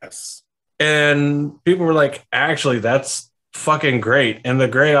 Yes. And people were like, actually, that's fucking great. And the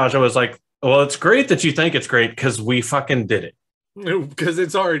Gray Ajah was like, well, it's great that you think it's great because we fucking did it. Because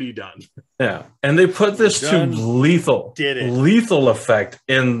it's already done. Yeah. And they put this to lethal effect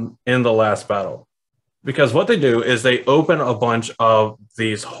in the last battle. Because what they do is they open a bunch of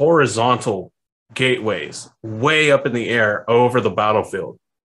these horizontal gateways way up in the air over the battlefield.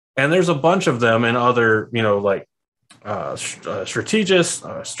 And there's a bunch of them in other, like strategists,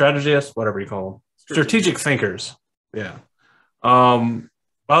 whatever you call them, strategic thinkers. Yeah.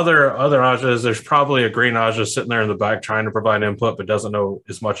 other Ajahs, there's probably a green Ajah sitting there in the back trying to provide input, but doesn't know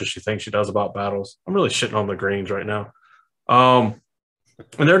as much as she thinks she does about battles. I'm really shitting on the greens right now. And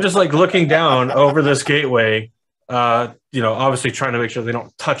they're just like looking down over this gateway, obviously trying to make sure they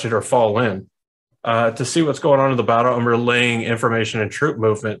don't touch it or fall in, to see what's going on in the battle and relaying information and troop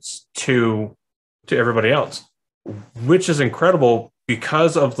movements to everybody else, which is incredible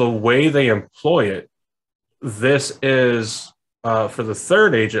because of the way they employ it. This is, for the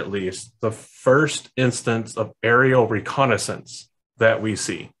third age at least, the first instance of aerial reconnaissance that we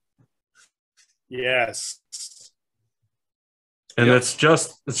see. Yes. And it's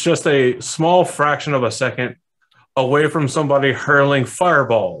just a small fraction of a second away from somebody hurling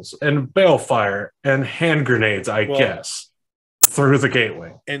fireballs and balefire and hand grenades, I guess, through the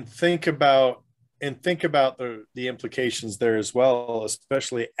gateway. And think about the implications there as well,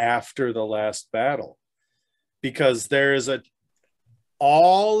 especially after the last battle, because there is a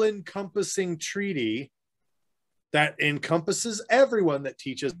all-encompassing treaty that encompasses everyone, that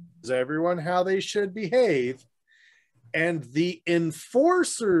teaches everyone how they should behave. And the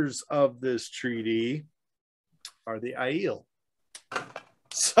enforcers of this treaty are the Aiel.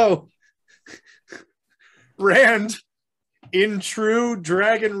 So Rand, in true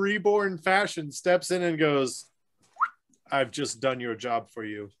Dragon Reborn fashion, steps in and goes, I've just done your job for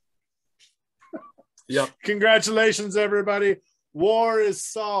you. Yep. Congratulations, everybody. War is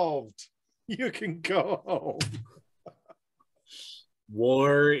solved. You can go home.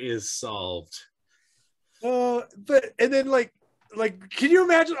 War is solved. And then like, can you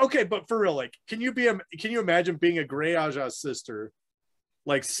imagine? Okay, but for real, like, can you imagine being a Gray Ajah sister,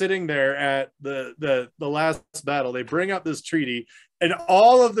 like sitting there at the last battle? They bring out this treaty, and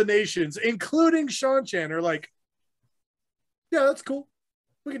all of the nations, including Shan-Chan, are like, "Yeah, that's cool.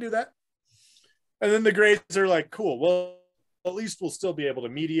 We can do that." And then the Greys are like, "Cool. Well, at least we'll still be able to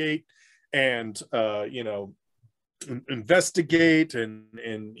mediate and investigate and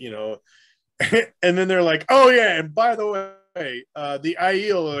and then they're like, oh yeah, and by the way, the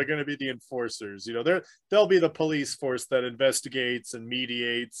Aiel are going to be the enforcers. They'll be the police force that investigates and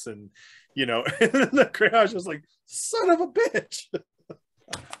mediates, and and the Gray Ajah was like, son of a bitch.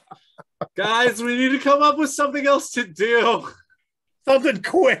 Guys, we need to come up with something else to do. Something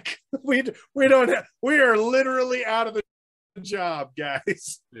quick. We are literally out of the job,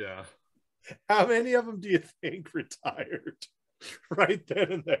 guys. Yeah. How many of them do you think retired right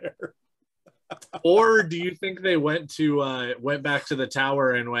then and there? Or do you think they went back to the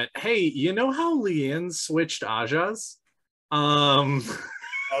tower and went, hey, you know how Leanne switched Ajahs?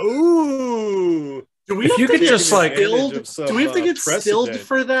 Ooh. Do we have to get stilled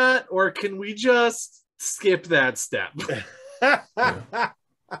for that, or can we just skip that step? I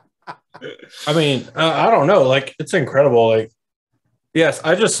mean, I don't know. Like, it's incredible. Like, yes,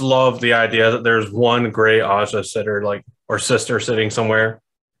 I just love the idea that there's one Gray Ajah sitter, like, or sister sitting somewhere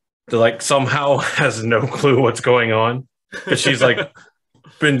that like somehow has no clue what's going on, because she's like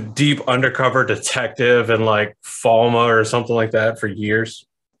been deep undercover detective in like Falma or something like that for years,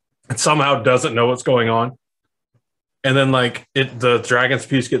 and somehow doesn't know what's going on. And then like the Dragon's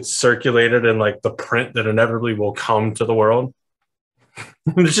Peace gets circulated in like the print that inevitably will come to the world.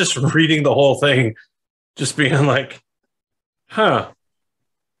 It's just reading the whole thing, just being like, huh,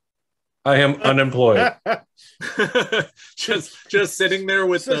 I am unemployed. just sitting there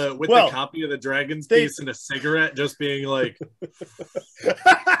with the copy of the Dragon's Peace and a cigarette, just being like,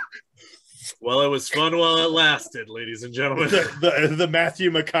 well, it was fun while it lasted, ladies and gentlemen. The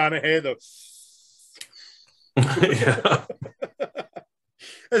Matthew McConaughey, Yeah.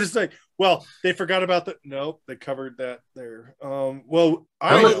 It's like, well, they forgot about nope, they covered that there.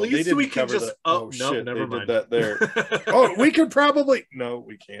 At least we can just never mind that there. Oh, we could probably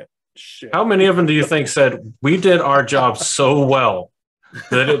we can't. Shit. How many of them do you think said we did our job so well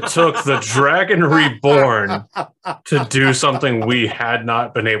that it took the Dragon Reborn to do something we had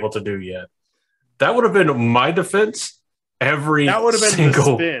not been able to do yet? That would have been my defense every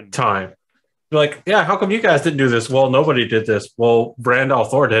single time. Like, yeah, how come you guys didn't do this? Well, nobody did this. Well, Randall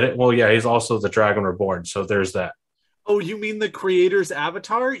Thor did it. Well, yeah, he's also the Dragon Reborn, so there's that. Oh, you mean the creator's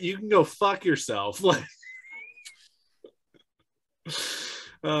avatar? You can go fuck yourself.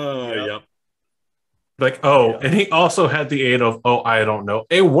 Yep. Like, and he also had the aid of, I don't know,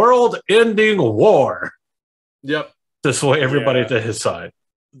 a world-ending war. Yep. To sway everybody to his side.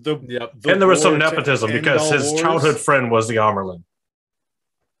 And there was some nepotism because his childhood friend was the Amerlin.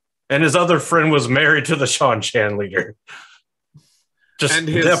 And his other friend was married to the Shan-Chan leader. Just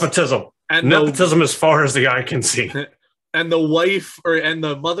nepotism. Nepotism as far as the eye can see. And the wife and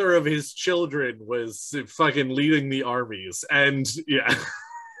the mother of his children was fucking leading the armies. And yeah.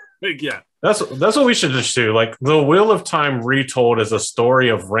 Yeah. That's what we should just do. Like the Wheel of Time retold is a story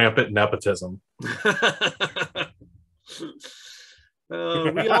of rampant nepotism.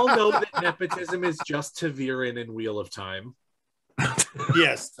 We all know that nepotism is just Taviran in Wheel of Time.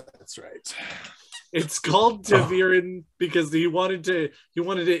 Yes, that's right. It's called Taviran because he wanted to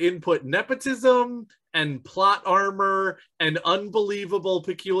input nepotism and plot armor and unbelievable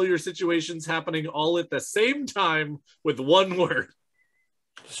peculiar situations happening all at the same time with one word.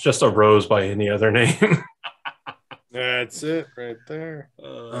 It's just a rose by any other name. That's it right there.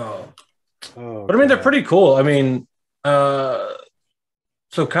 But I mean, they're pretty cool. I mean, so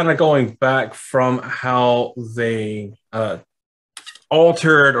kind of going back from how they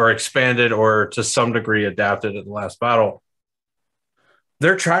altered or expanded or to some degree adapted in the last battle,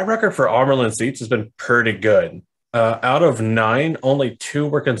 their track record for armorland seats has been pretty good. Out of 9, only 2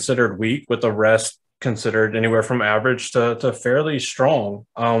 were considered weak, with the rest considered anywhere from average to fairly strong.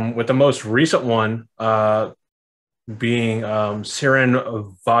 With the most recent one being Siren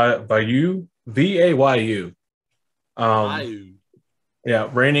Vayu, Vayu. Yeah,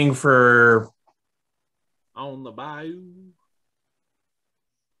 reigning for on the bayou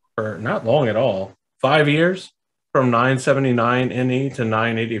for not long at all. 5 years, from 979 NE to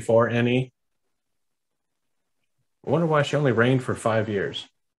 984 NE. I wonder why she only reigned for 5 years.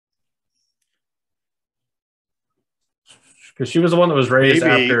 Because she was the one that was raised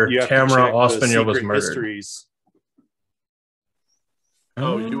after Tamara Ospinel was murdered. Histories.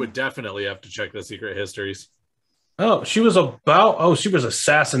 Oh, you would definitely have to check the secret histories. Oh, she was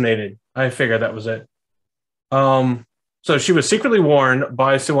assassinated. I figured that was it. So she was secretly warned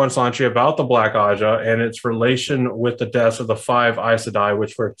by Siwan Sanchi about the Black Ajah and its relation with the deaths of the 5 Aes Sedai,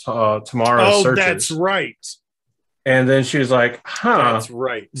 which were Tamara's searchers. That's right. And then she was like, that's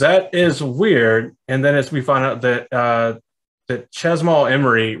right. That is weird. And then as we find out that Chesmal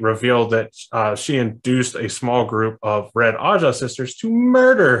Emery revealed that she induced a small group of Red Ajah sisters to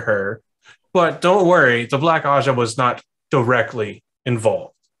murder her. But don't worry, the Black Ajah was not directly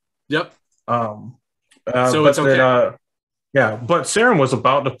involved. Yep. So it's okay. But Saren was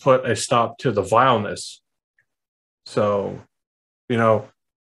about to put a stop to the vileness. So,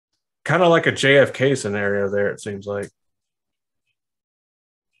 kind of like a JFK scenario there, it seems like.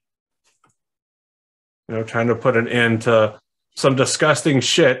 Trying to put an end to some disgusting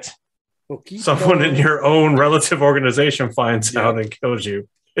shit. Someone in your own relative organization finds out and kills you,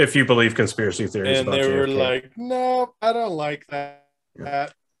 if you believe conspiracy theories and about JFK. And they were like, no, I don't like that.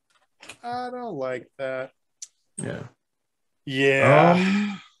 I don't like that. Yeah.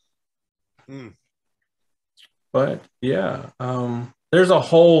 Yeah. But yeah, there's a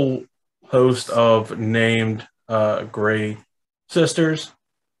whole host of named Gray sisters,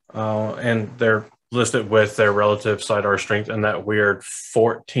 and they're listed with their relative Sidar strength and that weird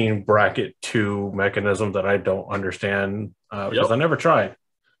 14 bracket 2 mechanism that I don't understand because I never tried.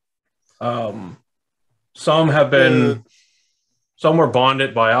 Some were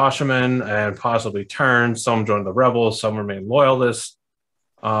bonded by Ashaman and possibly turned. Some joined the rebels. Some remained loyalists.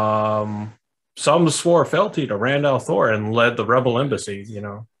 Some swore fealty to Randall Thor and led the rebel embassy.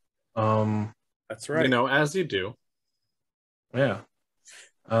 That's right. As you do. Yeah.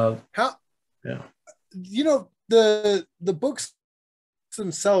 Yeah. The books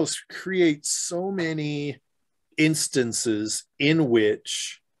themselves create so many instances in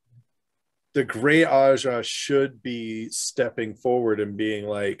which the Gray Ajah should be stepping forward and being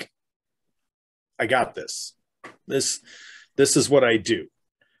like, I got this. This is what I do.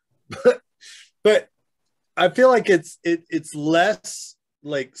 But I feel like it's less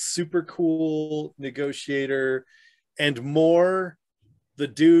like super cool negotiator and more the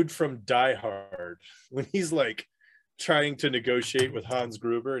dude from Die Hard when he's like trying to negotiate with Hans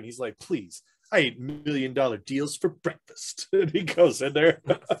Gruber and he's like, please, I eat $1 million deals for breakfast. And he goes in there,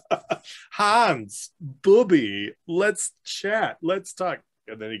 Hans, booby, let's chat, let's talk.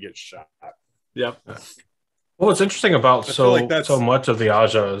 And then he gets shot. Yep. Well, what's interesting about so much of the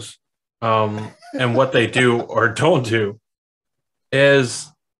Ajahs and what they do or don't do is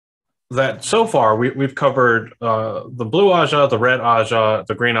that so far we've covered the Blue Ajah, the Red Ajah,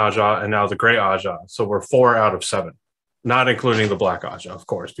 the Green Ajah, and now the Gray Ajah. So we're 4 out of 7. Not including the Black Ajah, of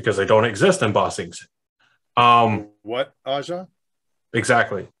course, because they don't exist in Ba Sing Se. What Ajah?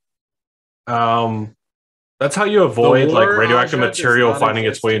 Exactly. That's how you avoid like radioactive material finding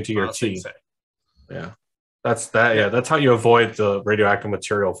its way into your tea. Yeah. That's how you avoid the radioactive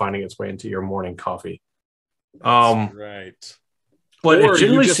material finding its way into your morning coffee. That's right. But or it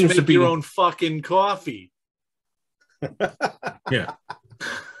generally you just seems make to be your own fucking coffee. Yeah.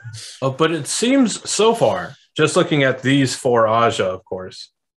 But it seems so far, just looking at these 4 Ajah, of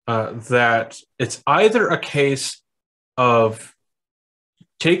course, that it's either a case of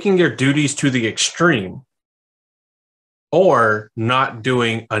taking your duties to the extreme or not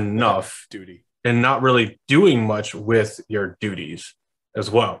doing enough duty and not really doing much with your duties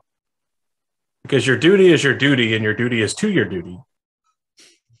as well. Because your duty is your duty and your duty is to your duty.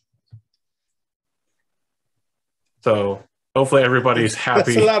 So hopefully everybody's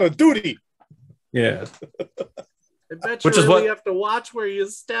happy. That's a lot of duty. Yeah. I bet you really have to watch where you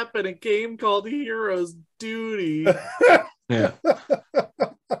step in a game called Heroes Duty. Yeah.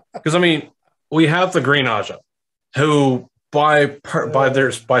 Because, I mean, we have the Green Ajah, who by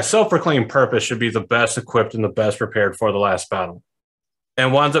self-proclaimed purpose should be the best equipped and the best prepared for the last battle,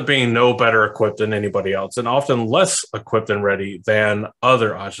 and winds up being no better equipped than anybody else, and often less equipped and ready than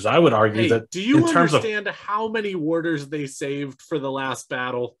other Ajahs. I would argue that. Do you understand how many warders they saved for the last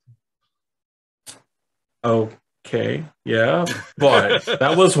battle? Okay, yeah, but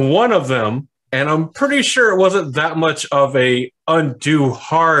that was one of them, and I'm pretty sure it wasn't that much of a undue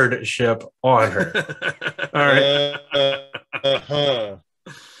hardship on her. All right.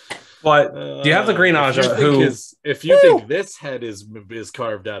 But do you have the Green Ajah who... If you think this head is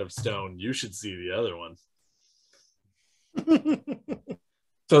carved out of stone, you should see the other one.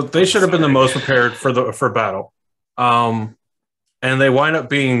 So they should have been the most prepared for battle. And they wind up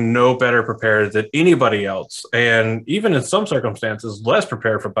being no better prepared than anybody else. And even in some circumstances, less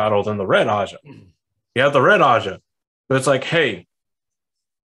prepared for battle than the Red Ajah. You have the Red Ajah. But it's like, hey,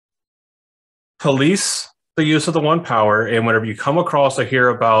 police the use of the one power, and whenever you come across or hear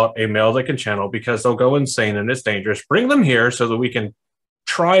about a male that can channel because they'll go insane and it's dangerous, bring them here so that we can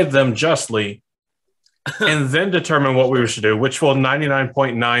try them justly and then determine what we should do, which will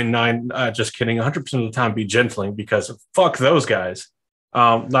 99.99, just kidding, 100% of the time be gentling, because fuck those guys.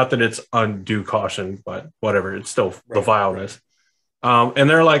 Not that it's undue caution, but whatever, it's still the vileness. And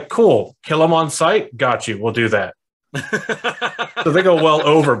they're like, cool, kill them on sight? Got you, we'll do that. So they go well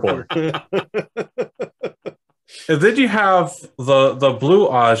overboard. And then you have the Blue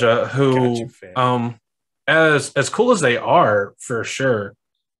Ajah, who, as cool as they are, for sure,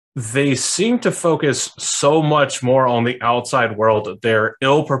 they seem to focus so much more on the outside world that they're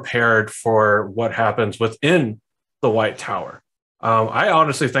ill prepared for what happens within the White Tower. I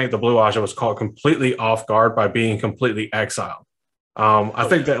honestly think the Blue Ajah was caught completely off guard by being completely exiled. I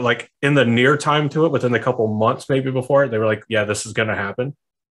think that, like, in the near time to it, within a couple months maybe before, they were like, yeah, this is going to happen.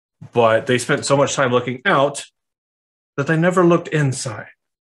 But they spent so much time looking out that they never looked inside.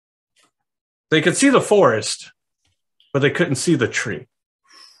 They could see the forest, but they couldn't see the tree.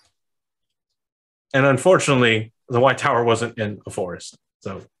 And unfortunately, the White Tower wasn't in a forest,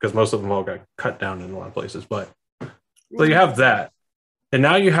 so because most of them all got cut down in a lot of places. But so you have that, and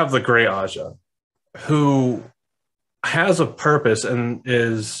now you have the Gray Ajah, who has a purpose and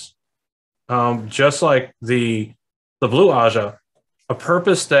is just like the Blue Ajah, a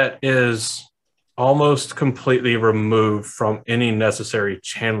purpose that is almost completely removed from any necessary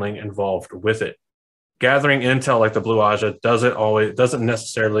channeling involved with it. Gathering intel like the Blue Ajah doesn't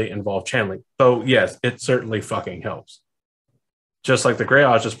necessarily involve channeling. So yes, it certainly fucking helps. Just like the Gray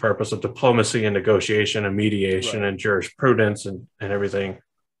Ajah's purpose of diplomacy and negotiation and mediation and jurisprudence and everything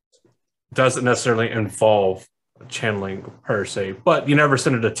doesn't necessarily involve channeling per se. But you never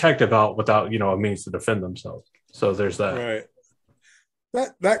send a detective out without, a means to defend themselves. So there's that.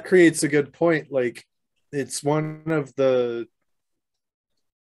 Right. That creates a good point. Like, it's one of the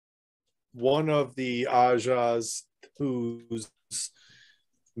Ajahs whose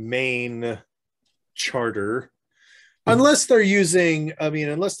main charter, unless they're using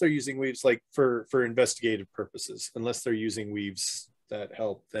weaves like for investigative purposes, unless they're using weaves that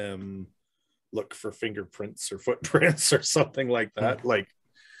help them look for fingerprints or footprints or something like that. Like,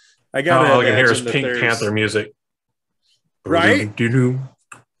 I gotta all I can hear is Pink Panther music, right?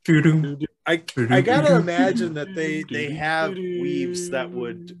 I gotta imagine that they have weaves that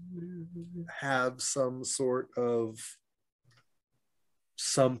would have some sort of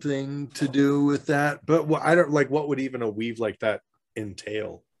something to do with that, but I don't like, what would even a weave like that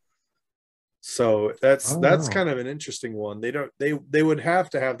entail? So that's kind of an interesting one. They would have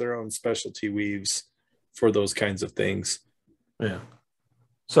to have their own specialty weaves for those kinds of things. Yeah.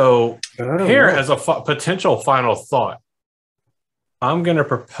 So here, as a potential final thought, I'm going to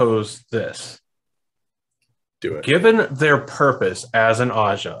propose this. Do it. Given their purpose as an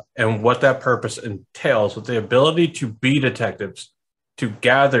Ajah and what that purpose entails, with the ability to be detectives, to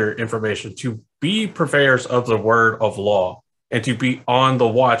gather information, to be purveyors of the word of law, and to be on the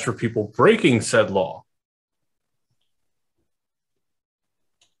watch for people breaking said law,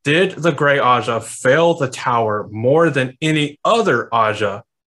 did the Gray Ajah fail the tower more than any other Ajah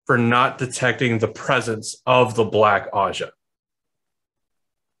for not detecting the presence of the Black Ajah?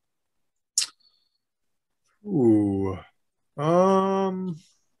 Ooh.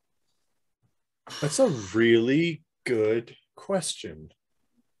 That's a really good question.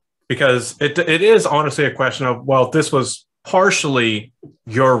 Because it is honestly a question of, well, this was partially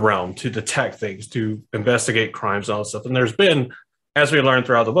your realm to detect things, to investigate crimes and all that stuff. And there's been, as we learned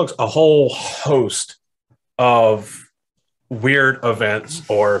throughout the books, a whole host of weird events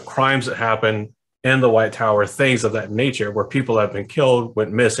or crimes that happen in the White Tower, things of that nature, where people have been killed,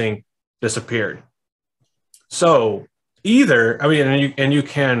 went missing, disappeared. So either, I mean, and you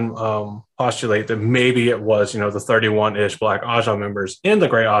can postulate that maybe it was, the 31-ish Black Ajah members in the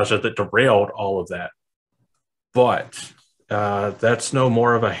Gray Ajah that derailed all of that. But that's no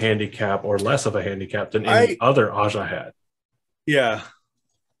more of a handicap or less of a handicap than any other Ajah had. Yeah.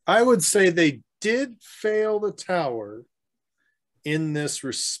 I would say they did fail the tower in this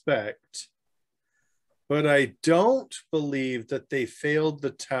respect, but I don't believe that they failed the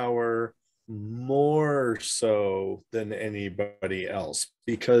tower more so than anybody else,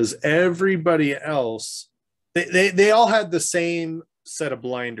 because everybody else, they all had the same set of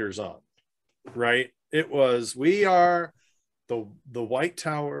blinders on, right? It was, we are the White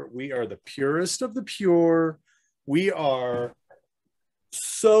Tower, we are the purest of the pure, we are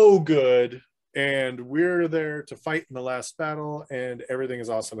so good, and we're there to fight in the last battle, and everything is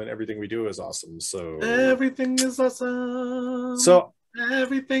awesome, and everything we do is awesome. So everything is awesome. So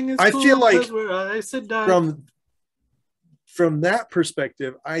everything is I cool, feel like from that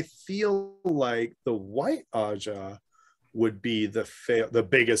perspective, I feel like the White Ajah would be the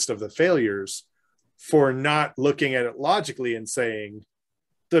biggest of the failures for not looking at it logically and saying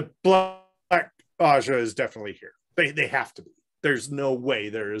the Black Ajah is definitely here. They have to be. There's no way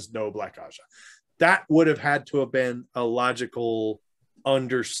there is no Black Ajah. That would have had to have been a logical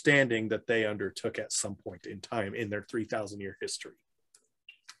understanding that they undertook at some point in time in their 3,000-year history.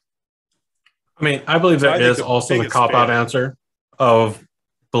 I mean, I believe that is also the cop-out answer of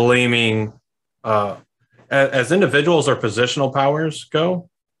blaming, as individuals or positional powers go,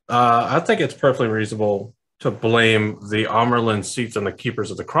 I think it's perfectly reasonable to blame the Amerlin seats and the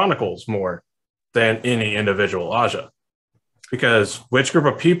Keepers of the Chronicles more than any individual Ajah. Because which group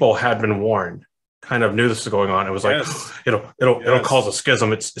of people had been warned, kind of knew this was going on. It was like, it'll cause a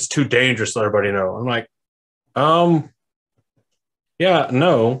schism. It's too dangerous to let everybody know. I'm like, yeah,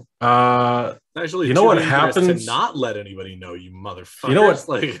 no. Actually, you know what happens to not let anybody know, you motherfuckers.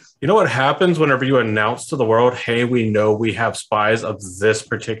 You know what happens whenever you announce to the world, hey, we know we have spies of this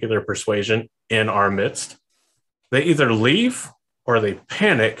particular persuasion in our midst? They either leave or they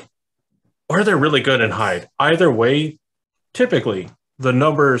panic or they're really good and hide. Either way, typically the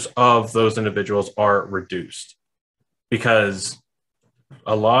numbers of those individuals are reduced, because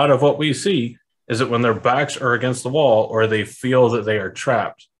a lot of what we see is that when their backs are against the wall or they feel that they are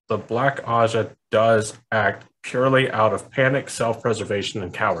trapped, the Black Ajah does act purely out of panic, self-preservation,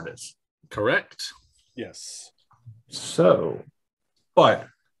 and cowardice. Correct. Yes. So, but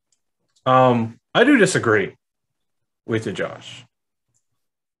I do disagree with you, Josh.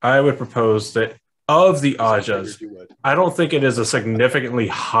 I would propose that of the Ajahs, I don't think it is a significantly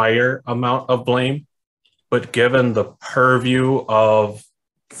higher amount of blame, but given the purview of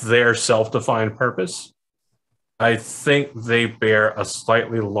their self-defined purpose, I think they bear a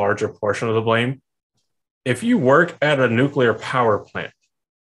slightly larger portion of the blame. If you work at a nuclear power plant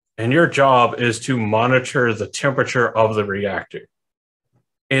and your job is to monitor the temperature of the reactor,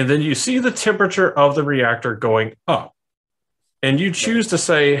 and then you see the temperature of the reactor going up, and you choose to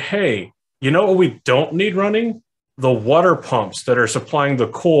say, hey, you know what we don't need running? The water pumps that are supplying the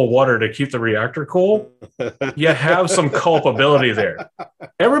cool water to keep the reactor cool. You have some culpability there.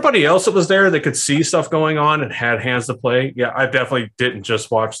 Everybody else that was there that could see stuff going on and had hands to play. Yeah, I definitely didn't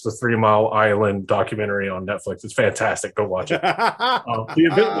just watch the 3 Mile Island documentary on Netflix. It's fantastic. Go watch it. The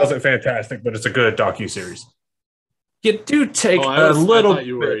event wasn't fantastic, but it's a good docu-series. You do take a little. I thought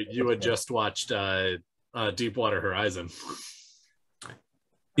you had just watched Deepwater Horizon.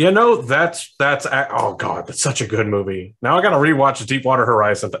 That's oh god, that's such a good movie. Now I got to rewatch Deepwater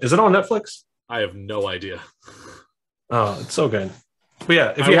Horizon. Is it on Netflix? I have no idea. Oh, it's so good. But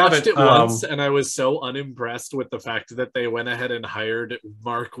yeah, if I you watched it once, and I was so unimpressed with the fact that they went ahead and hired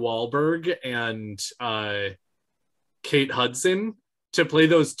Mark Wahlberg and Kate Hudson to play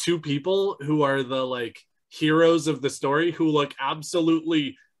those two people who are the heroes of the story, who look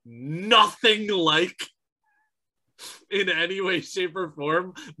absolutely nothing like, in any way, shape, or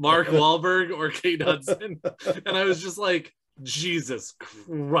form, Mark Wahlberg or Kate Hudson. And I was just like, Jesus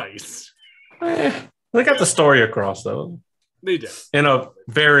Christ. They got the story across, though. They do. In a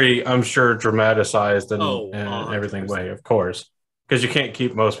very, I'm sure, dramatized and, Oh, and everything 100%. way, of course. Because you can't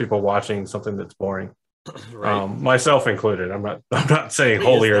keep most people watching something that's boring. Right. Myself included. I'm not saying Wait,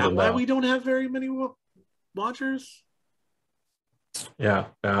 holier is that than why thou. we don't have very many watchers? Yeah,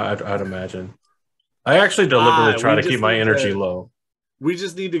 I'd imagine. I actually deliberately try we to keep just my need energy to- low. We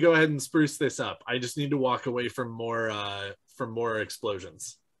just need to go ahead and spruce this up. I just need to walk away from more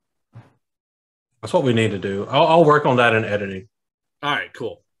explosions. That's what we need to do. I'll work on that in editing. All right,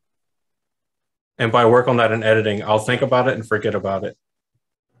 cool. And by work on that in editing, I'll think about it and forget about it.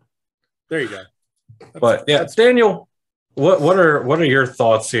 There you go. But yeah, Daniel, what are your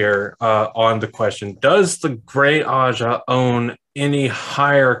thoughts here on the question? Does the Gray Ajah own any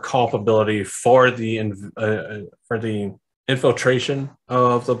higher culpability for the infiltration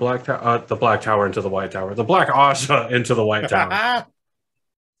of the Black Tower into the White Tower, the Black Ajah into the White Tower?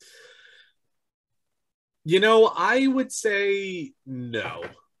 I would say no.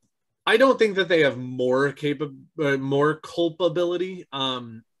 I don't think that they have more culpability.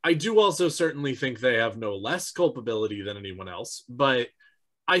 I do also certainly think they have no less culpability than anyone else, but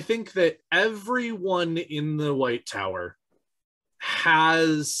I think that everyone in the White Tower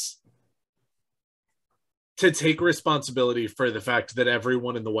has to take responsibility for the fact that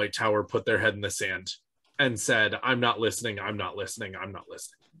everyone in the White Tower put their head in the sand and said, I'm not listening, I'm not listening, I'm not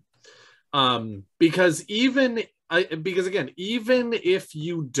listening. Because again, even if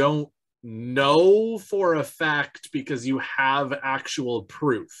you don't know for a fact because you have actual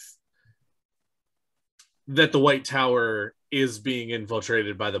proof that the White Tower is being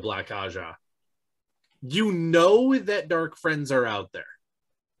infiltrated by the Black Ajah, you know that dark friends are out there.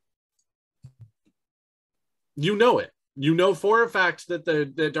 You know it. You know for a fact that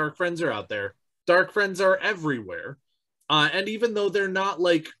the dark friends are out there. Dark friends are everywhere. And even though they're not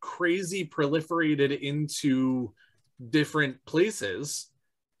like crazy proliferated into different places,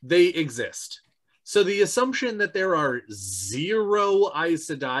 they exist. So the assumption that there are 0 Aes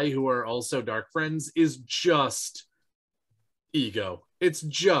Sedai who are also dark friends is just ego. It's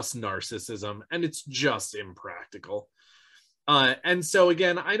just narcissism, and it's just impractical. And so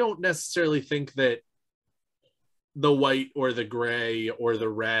again, I don't necessarily think that the white or the gray or the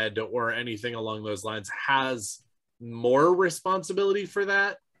red or anything along those lines has more responsibility for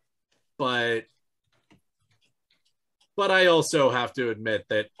that, but I also have to admit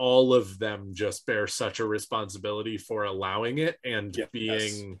that all of them just bear such a responsibility for allowing it and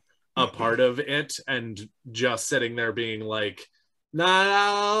being a part of it, and just sitting there being like, nah,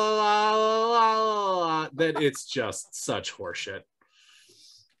 that it's just such horseshit.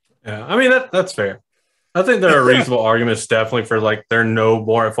 Yeah, I mean that's fair. I think there are reasonable arguments definitely for like they're no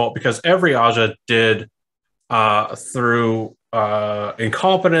more at fault, because every Ajah did through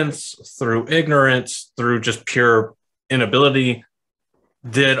incompetence, through ignorance, through just pure inability,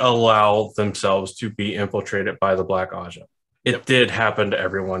 did allow themselves to be infiltrated by the Black Ajah. It did happen to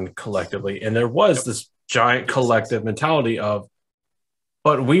everyone collectively, and there was this giant collective mentality of,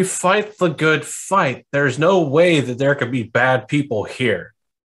 but we fight the good fight. There's no way that there could be bad people here.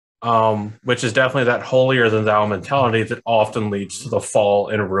 Which is definitely that holier than thou mentality that often leads to the fall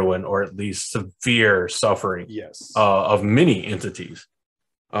and ruin, or at least severe suffering of many entities.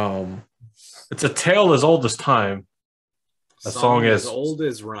 It's a tale as old as time. A song as old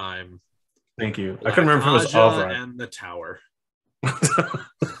as rhyme. Thank you. Black I couldn't remember if it was of rhyme. And the Tower.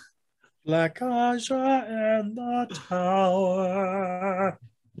 Black Ajah and the Tower.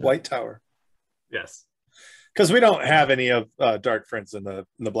 White Tower. Yes. Because we don't have any of dark friends in the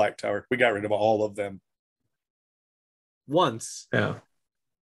Black Tower. We got rid of all of them. Once. Yeah.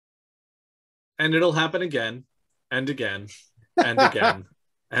 And it'll happen again and again and again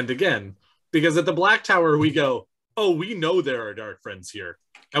and again. Because at the Black Tower, we go, oh, we know there are dark friends here.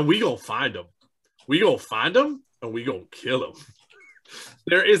 And we gonna find them. We gonna find them and we gonna kill them.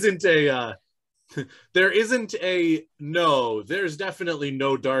 There's definitely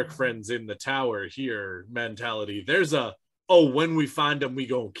no dark friends in the tower here mentality. There's when we find them, we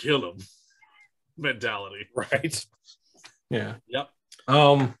gonna kill them mentality. Right. Yeah. Yep.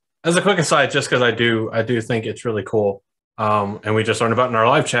 As a quick aside, just because I do think it's really cool. And we just learned about in our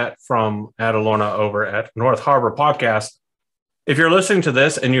live chat from Adalorna over at North Harbor Podcast. If you're listening to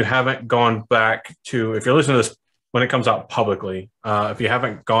this and you haven't gone back to, if you're listening to this when it comes out publicly, if you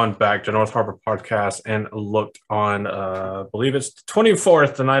haven't gone back to North Harbor Podcast and looked on, I believe it's the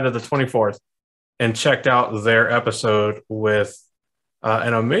 24th, the night of the 24th, and checked out their episode with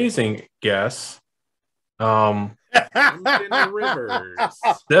an amazing guest. London Rivers.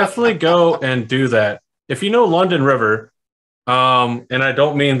 Definitely go and do that. If you know London River, and I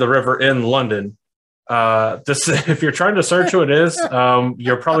don't mean the river in London, This, if you're trying to search who it is,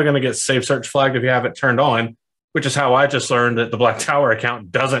 you're probably going to get safe search flagged if you have it turned on, which is how I just learned that the Black Tower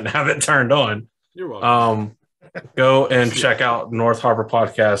account doesn't have it turned on. You're welcome. Go and check out North Harbor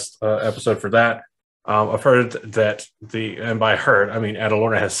podcast episode for that. I've heard that and by heard, I mean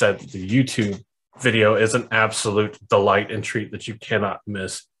Adalorna has said that the YouTube video is an absolute delight and treat that you cannot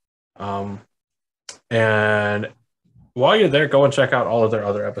miss. And while you're there, go and check out all of their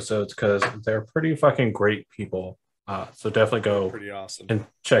other episodes because they're pretty fucking great people. So definitely go pretty awesome and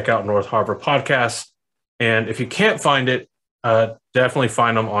check out North Harbor Podcast. And if you can't find it, definitely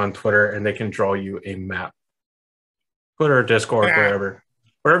find them on Twitter and they can draw you a map. Twitter, Discord,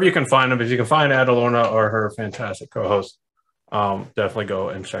 wherever you can find them. If you can find Adalorna or her fantastic co-host, definitely go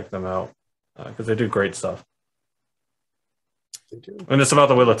and check them out because they do great stuff. They do. And it's about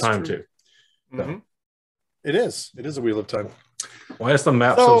the Wheel of Time too. Mm-hmm. So. It is a Wheel of Time. Why is the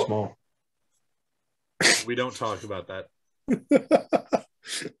map so small? We don't talk about that.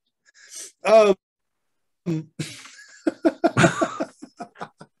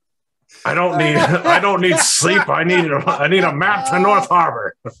 I don't need sleep. I need a map to North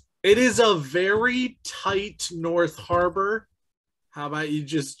Harbor. It is a very tight North Harbor. How about you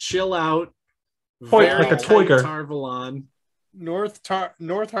just chill out? Like a Toiger. Tarvalon. North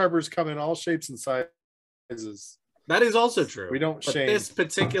Harbor's come in all shapes and sizes. That is also true. We don't but shame. This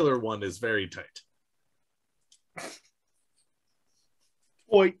particular one is very tight.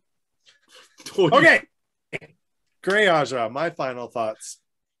 Toy. Okay. Gray Ajah, my final thoughts.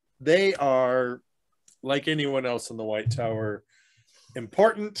 They are, like anyone else in the White Tower,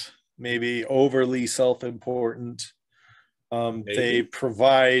 important, maybe overly self-important. They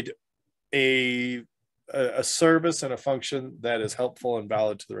provide a service and a function that is helpful and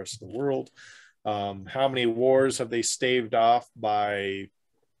valid to the rest of the world. How many wars have they staved off by,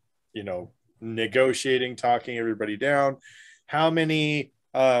 negotiating, talking everybody down? How many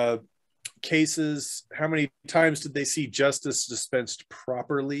cases, how many times did they see justice dispensed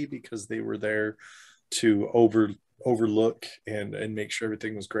properly because they were there to overlook and make sure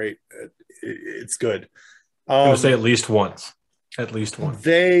everything was great? It's good. I'm going to say at least once. At least once.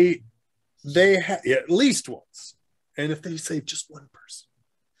 They at least once. And if they say just one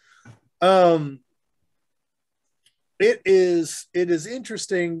person. It is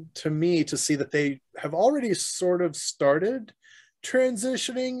interesting to me to see that they have already sort of started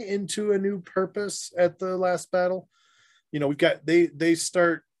transitioning into a new purpose at the last battle. We've got they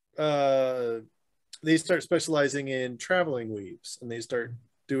start specializing in traveling weaves, and they start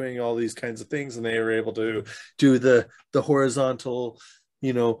doing all these kinds of things, and they are able to do the horizontal,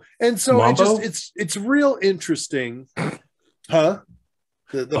 and so Mambo? it's real interesting. The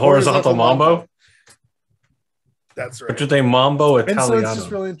horizontal mambo. That's right. Or did they mambo Italiano? And so it's just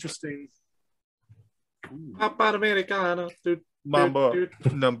real interesting. Americano. Mambo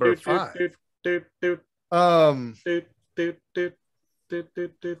number 5. I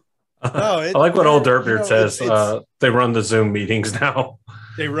like what old Dirtbeard says. They run the Zoom meetings now.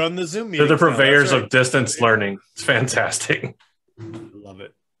 They run the Zoom meetings. They're the purveyors of distance learning. It's fantastic.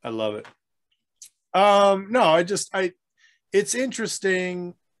 I love it. It's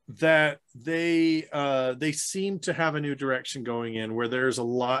interesting that they seem to have a new direction going in where there's a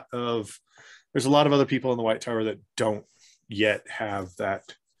lot of other people in the White Tower that don't yet have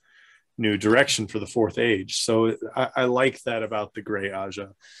that new direction for the Fourth Age. So I like that about the Gray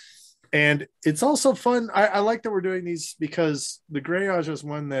Ajah. And it's also fun. I like that we're doing these because the Gray Ajah is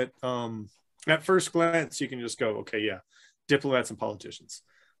one that at first glance you can just go, okay, yeah, diplomats and politicians.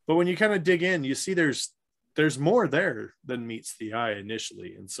 But when you kind of dig in, you see there's more there than meets the eye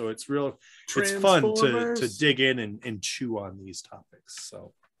initially. And so it's fun to dig in and chew on these topics.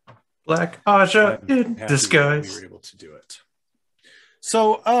 So Black Ajah in disguise. We were able to do it.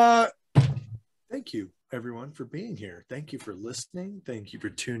 So thank you everyone for being here. Thank you for listening. Thank you for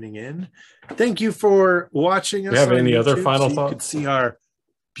tuning in. Thank you for watching us. Do you have any other final thoughts? You can see our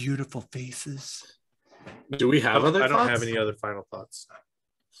beautiful faces. Do we have other thoughts? I don't have any other final thoughts.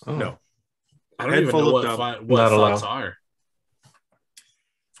 Oh. No. I don't even know what thoughts are.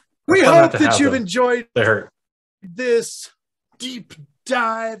 We hope that you've enjoyed They hurt. this deep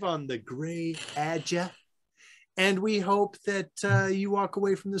dive on the Gray Ajah. And we hope that you walk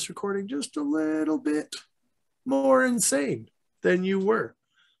away from this recording just a little bit more insane than you were.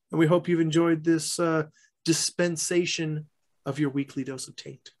 And we hope you've enjoyed this dispensation of your weekly dose of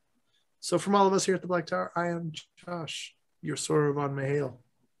taint. So from all of us here at the Black Tower, I am Josh, your Sora von Mahale.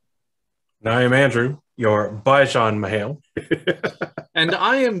 And I am Andrew, your Bajan Mahale. And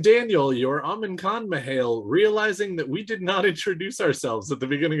I am Daniel, your Amin Khan Mahale, realizing that we did not introduce ourselves at the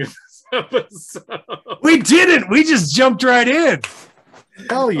beginning of this episode. We didn't. We just jumped right in.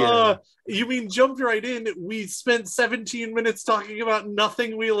 Hell yeah. You mean jumped right in? We spent 17 minutes talking about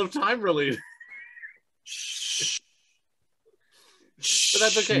nothing Wheel of Time related. But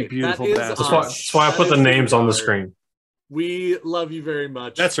that's okay. Beautiful that is bastard. That's why I put the names on the screen. We love you very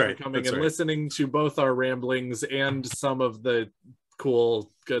much. That's right. For coming and listening to both our ramblings and some of the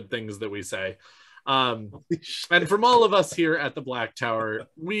cool, good things that we say. And from all of us here at the Black Tower,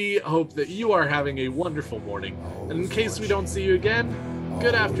 we hope that you are having a wonderful morning. And in case we don't see you again,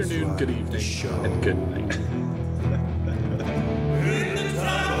 good afternoon, good evening, and good night. In the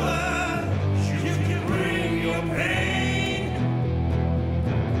tower, you can bring your pain.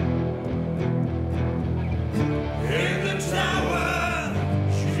 In the tower,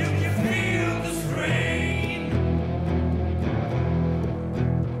 you can feel the strain.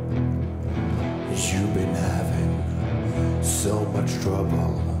 You've been having so much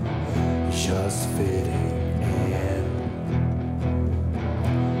trouble just fitting in.